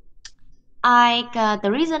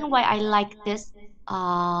reason why I like this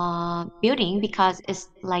building, because this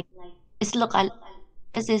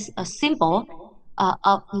is a symbol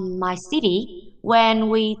of my city. When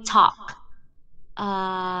we talk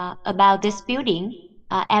about this building,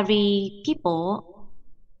 every people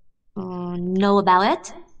knows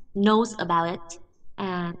about it,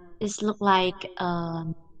 and it looks like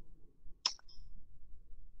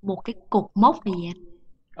một cái cột mốc gì vậy?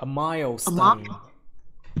 A milestone.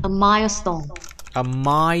 A milestone. A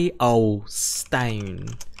milestone.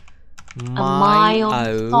 A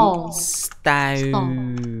milestone.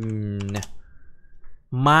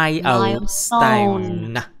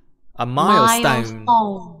 Milestone. A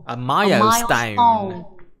milestone. A milestone.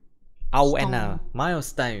 O-N.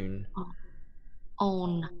 Milestone.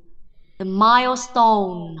 On. The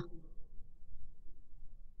milestone.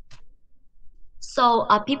 So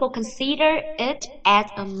people consider it as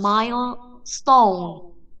a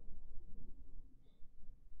milestone.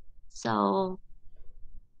 So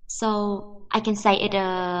I can say it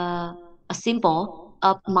a symbol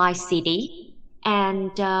of my city.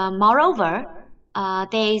 And moreover,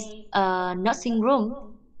 there's a nursing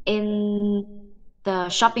room in the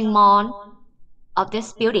shopping mall of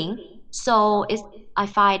this building. So I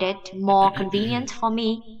find it more convenient for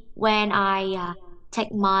me when I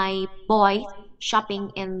take my boy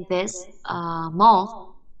shopping in this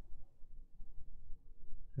mall.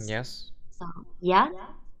 Yes. So yeah.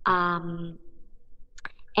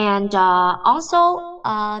 And also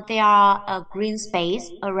there are a green space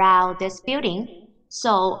around this building,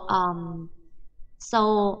 so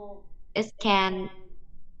it can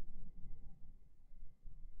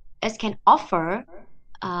offer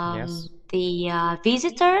the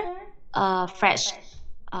visitor a fresh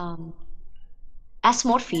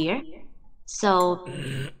atmosphere, so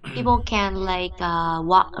people can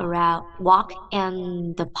walk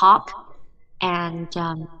in the park and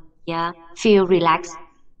feel relaxed.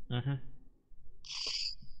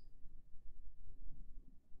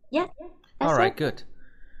 Yeah, that's all right, it. good.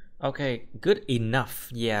 Okay, good enough.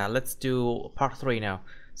 Yeah, let's do part 3 now.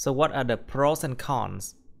 So what are the pros and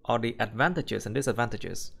cons, or the advantages and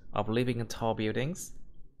disadvantages of living in tall buildings?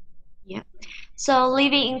 Yeah. So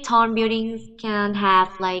living in tall buildings can have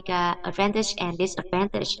like advantage and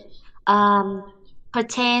disadvantage. Um,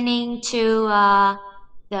 Pertaining to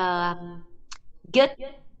the good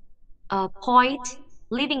point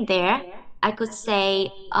living there, I could say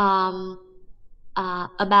about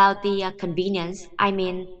the convenience. I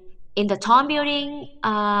mean, in the tall building,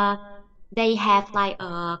 they have like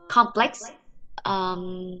a complex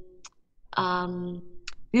um, um,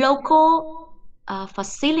 local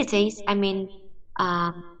facilities. I mean,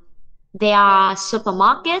 um, there are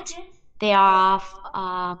supermarket, there are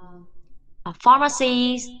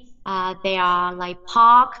pharmacies, there are like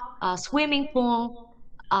park, swimming pool,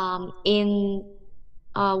 in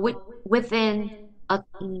within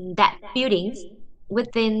that buildings,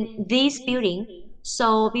 within these building,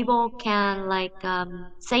 so people can like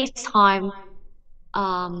save time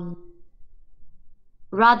um,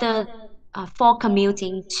 rather for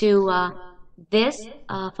commuting to this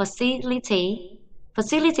facilities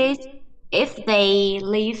if they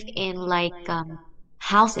live in like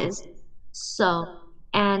houses. So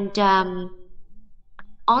and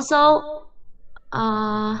also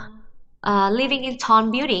uh, living in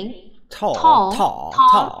Tall, tall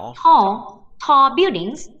tall, tall. tall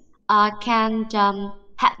buildings can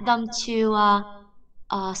help them to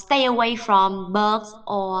stay away from bugs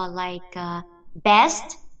or like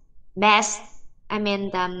best. I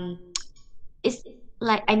mean, it's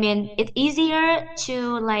like I mean, it's easier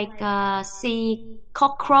to like see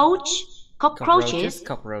Cockroaches, cockroaches,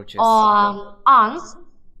 cockroaches. or ants,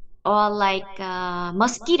 or like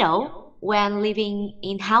mosquito when living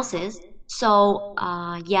in houses. So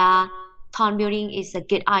yeah, town building is a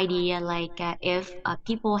good idea. Like if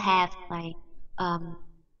people have like um,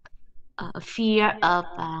 a fear of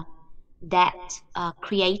that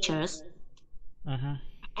creatures. Mm-hmm.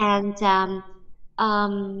 And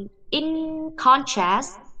in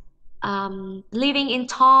contrast, living in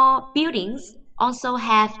tall buildings also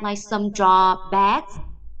have like some drawbacks.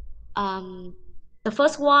 Um, the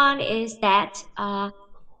first one is that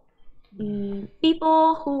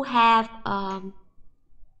people who have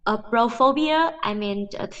aprophobia, I mean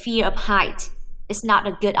a fear of height, it's not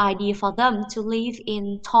a good idea for them to live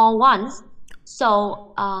in tall ones.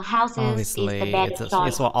 So houses is the Obviously, better it's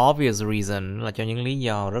choice. for obvious reason, là cho những lý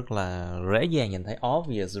do rất là dễ dàng nhìn thấy,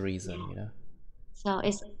 obvious reason, you know. So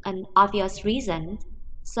it's an obvious reason.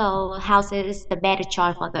 So houses is the better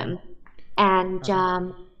choice for them. And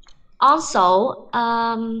also,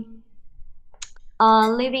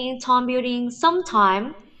 living in town buildings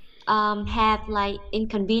sometimes have like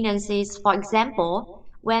inconveniences. For example,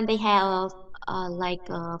 when they have like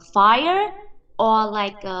a fire or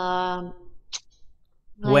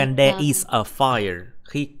When like there is a fire,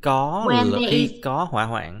 when there khi is có hỏa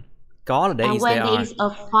hoạn, có là there is when there there are. is a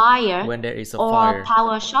fire When there is a or fire.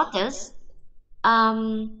 power shortage,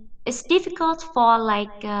 it's difficult for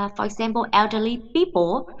like for example elderly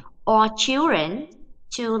people or children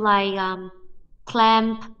to like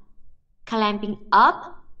climbing up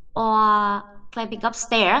or climbing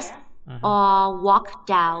upstairs Mhm. or walk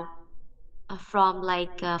down from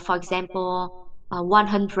like for example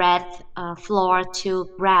 100th floor to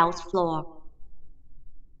ground floor.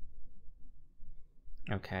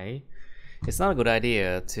 Okay. It's not a good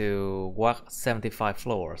idea to walk 75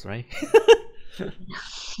 floors, right?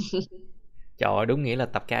 Trời ơi, đúng nghĩa là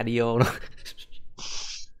tập cardio đó.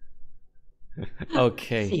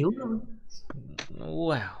 Okay. Xỉu luôn.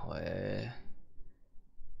 Well,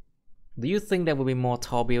 do you think there will be more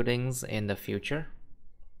tall buildings in the future?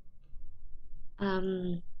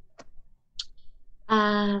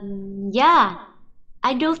 um, yeah,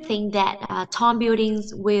 I do think that tall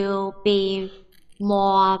buildings will be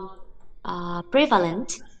more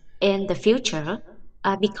prevalent in the future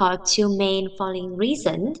because two main following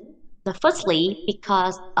reasons. The firstly,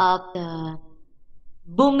 because of the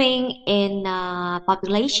booming in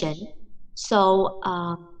population. So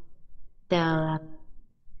the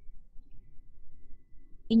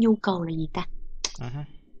cái nhu cầu là gì ta? Mhm.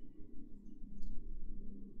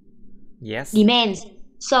 Yes. Demands.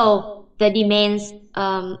 So the demands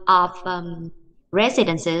of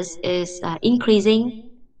residences is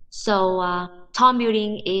increasing. So town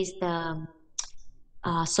building is the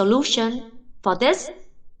solution for this.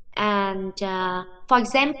 And for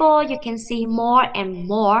example, you can see more and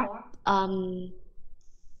more um,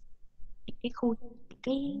 cái khu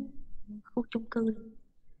cái khu chung cư,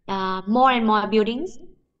 more and more buildings,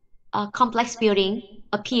 complex building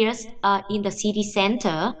appears in the city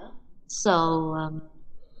center. So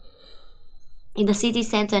in the city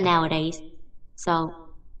center nowadays. So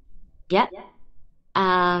yeah,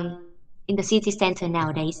 um, in the city center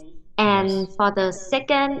nowadays. And Yes. for the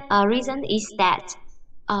second reason is that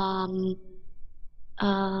um,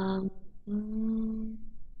 um, mm,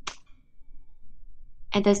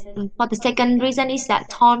 for the second reason is that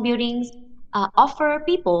tall buildings offer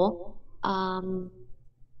people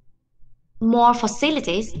more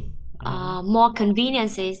facilities, more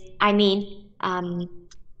conveniences. I mean,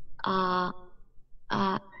 uh,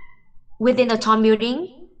 uh, within the tall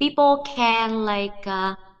building, people can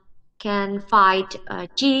can find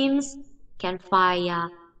gyms, can find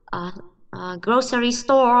uh, grocery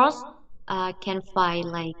stores, can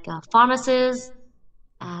find pharmacies.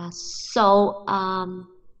 So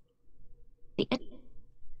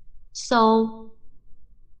so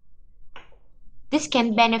this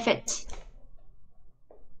can benefit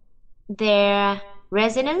their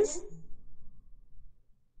residents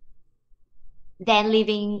than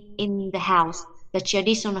living in the house, the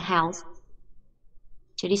traditional houses.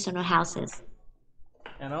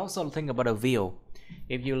 And also think about a view.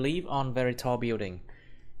 If you live on very tall building,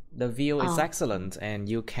 the view is Oh, excellent and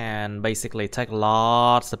you can basically take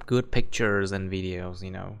lots of good pictures and videos,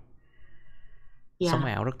 you know. Sống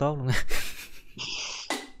yeah. ảo rất tốt luôn.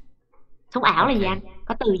 Sống ảo là gì anh? Okay.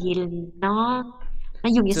 Có từ gì là nó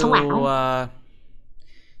dùng như sống ảo To không?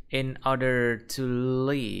 in order to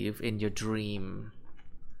live in your dream.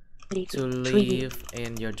 To live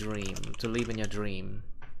in your dream. To live in your dream.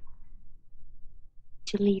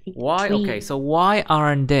 To live in Why? dream. Okay, so why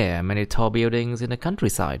aren't there many tall buildings in the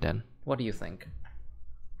countryside then? What do you think?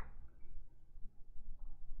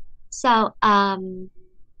 So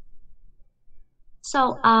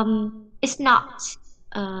it's not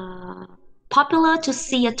popular to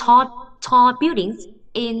see a tall buildings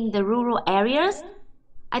in the rural areas.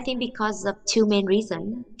 I think because of two main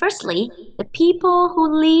reasons. Firstly, the people who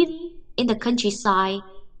live in the countryside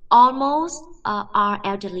almost are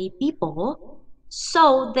elderly people,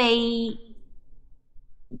 so they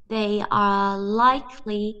are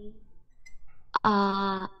likely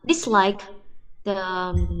dislike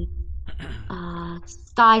the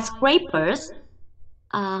skyscrapers.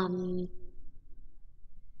 Um,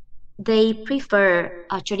 they prefer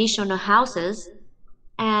traditional houses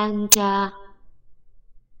and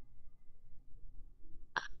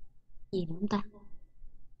gì nữa không ta?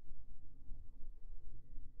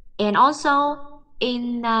 And also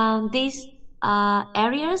in these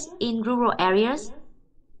areas, in rural areas,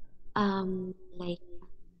 like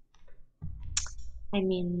I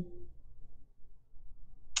mean,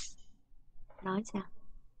 nói sao?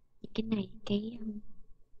 Cái này cái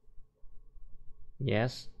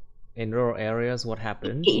Yes. In rural areas, what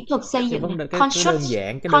happens? kỹ thuật xây Cái dựng vấn này, đề cái đơn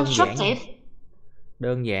giản constructive.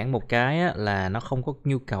 đơn giản một cái á, là nó không có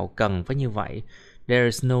nhu cầu cần phải như vậy. There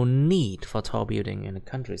is no need for tall building in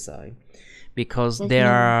the countryside because There's there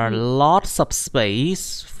no are need. lots of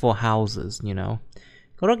space for houses, you know.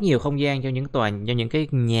 Có rất nhiều không gian cho những cái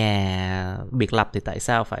nhà biệt lập, thì tại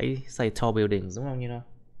sao phải xây tall buildings, đúng không, you know?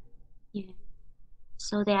 Yeah.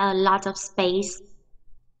 So there are a lot of space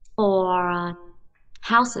for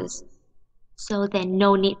houses. So there's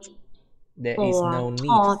no need There is for no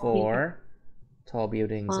need for tall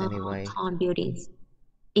buildings, buildings anyway. tall buildings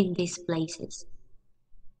in these places.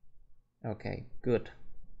 Okay, good.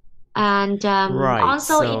 And Right.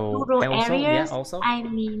 also in So rural also, areas, also. I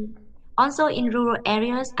mean, also in rural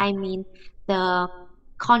areas, I mean, the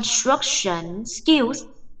construction skills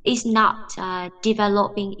is not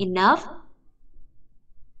developing enough.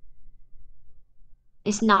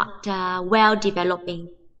 It's not well developing.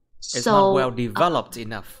 It's So not well developed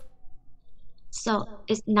enough. so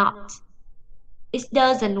it's not. It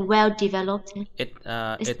doesn't well developed.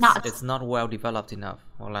 It's not well developed enough.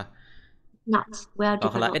 Hoặc là Not well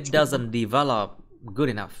hoặc là developed. it doesn't develop good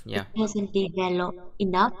enough. Yeah. It doesn't develop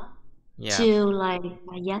enough Yeah. to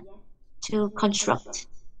to construct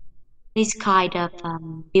this kind of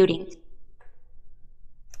buildings.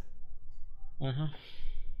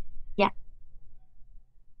 Yeah.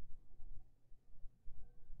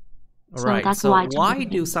 So Right. that's So why why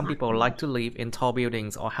do some people like to live in tall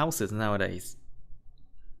buildings or houses nowadays?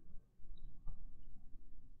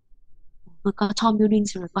 vừa có tall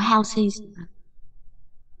buildings rồi có houses nữa.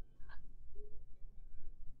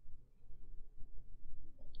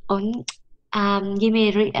 Give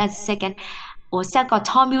me a second. Ủa sao còn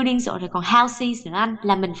tall buildings rồi còn houses nữa anh?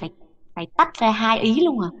 Là mình phải tách ra hai ý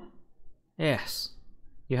luôn à? Yes.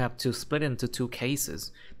 You have to split into two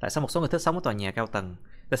cases. Tại sao một số người thích sống ở tòa nhà cao tầng?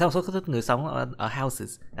 Tại sao một số người thích người sống ở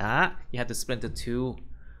houses? Đó, you have to split into two.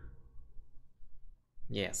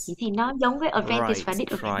 Yes. Vậy thì nó giống với advantage Right, và try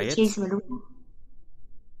disadvantages it. mà đúng không?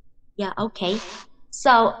 Yeah, okay.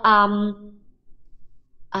 So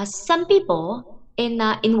some people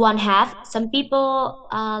in one half, some people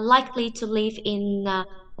are likely to live in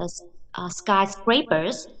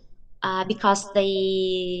skyscrapers because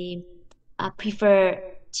they prefer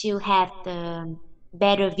to have the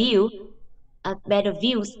better view, better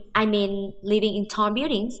views. I mean, living in tall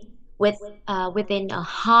buildings with within a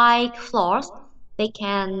high floors, they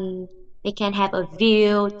can they can have a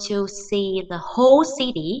view to see the whole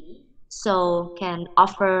city, so can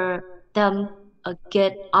offer them a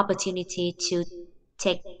good opportunity to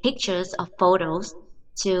take pictures or photos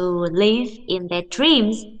to live in their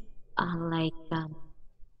dreams,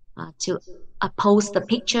 to post the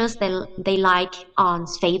pictures they like on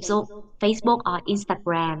Facebook or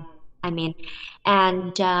Instagram. I mean,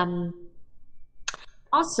 and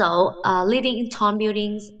also living in tall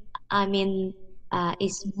buildings. I mean,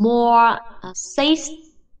 is more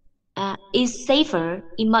is safer,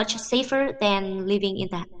 is much safer than living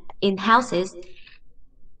in houses.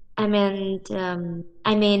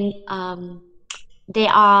 There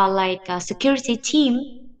are like a security team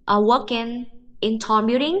working in tall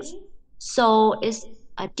buildings, so it's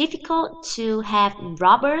difficult to have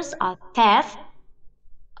robbers or theft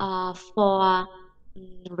for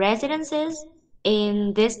residences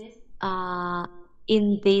in this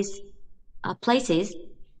in these places.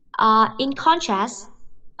 In contrast,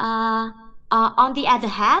 uh, on the other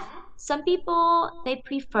hand, some people they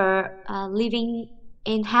prefer living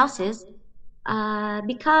in houses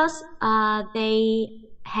because they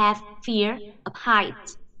have fear of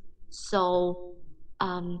height. So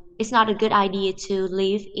it's not a good idea to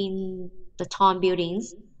live in the tall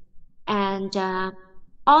buildings. And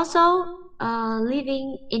also,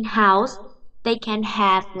 living in house, they can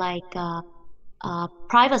have like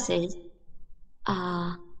privacy.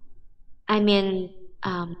 Uh, I mean,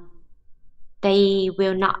 um, they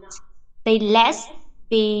will not. They less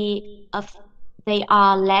be of. They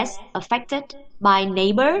are less affected by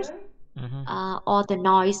neighbors or the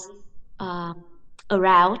noise um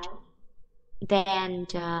around than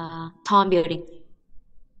tall buildings.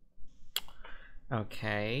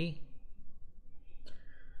 Okay.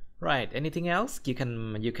 Right. Anything else you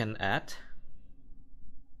can add?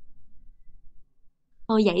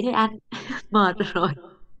 Thôi vậy thôi anh, mệt rồi.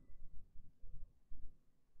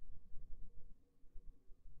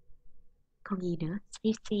 Còn gì nữa?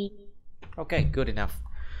 Safety. Okay, good enough.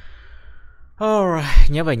 Alright,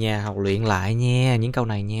 nhớ về nhà học luyện lại nha, những câu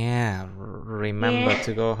này nha. Remember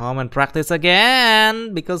to go home and practice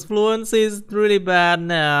again because fluency is really bad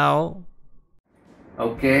now.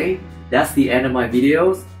 Okay, that's the end of my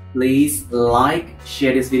videos. Please like,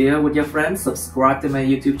 share this video with your friends, subscribe to my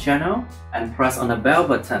YouTube channel, and press on the bell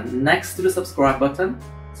button next to the subscribe button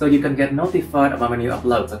so you can get notified about my new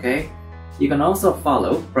uploads, okay? You can also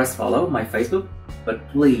press follow my Facebook, but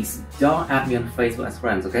please don't add me on Facebook as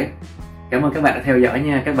friends, okay? Cảm ơn các bạn đã theo dõi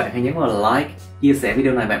nha. Các bạn hãy nhấn vào like, chia sẻ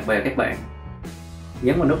video này bạn bè các bạn.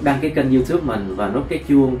 Nhấn vào nút đăng ký kênh YouTube mình và nút cái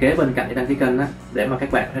chuông kế bên cạnh để đăng ký kênh đó, để mà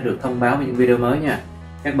các bạn có thể được thông báo về những video mới nha.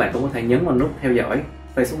 Các bạn cũng có thể nhấn vào nút theo dõi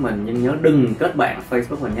Facebook mình, nhưng nhớ đừng kết bạn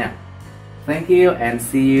Facebook mình nha. Thank you and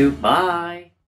see you. Bye.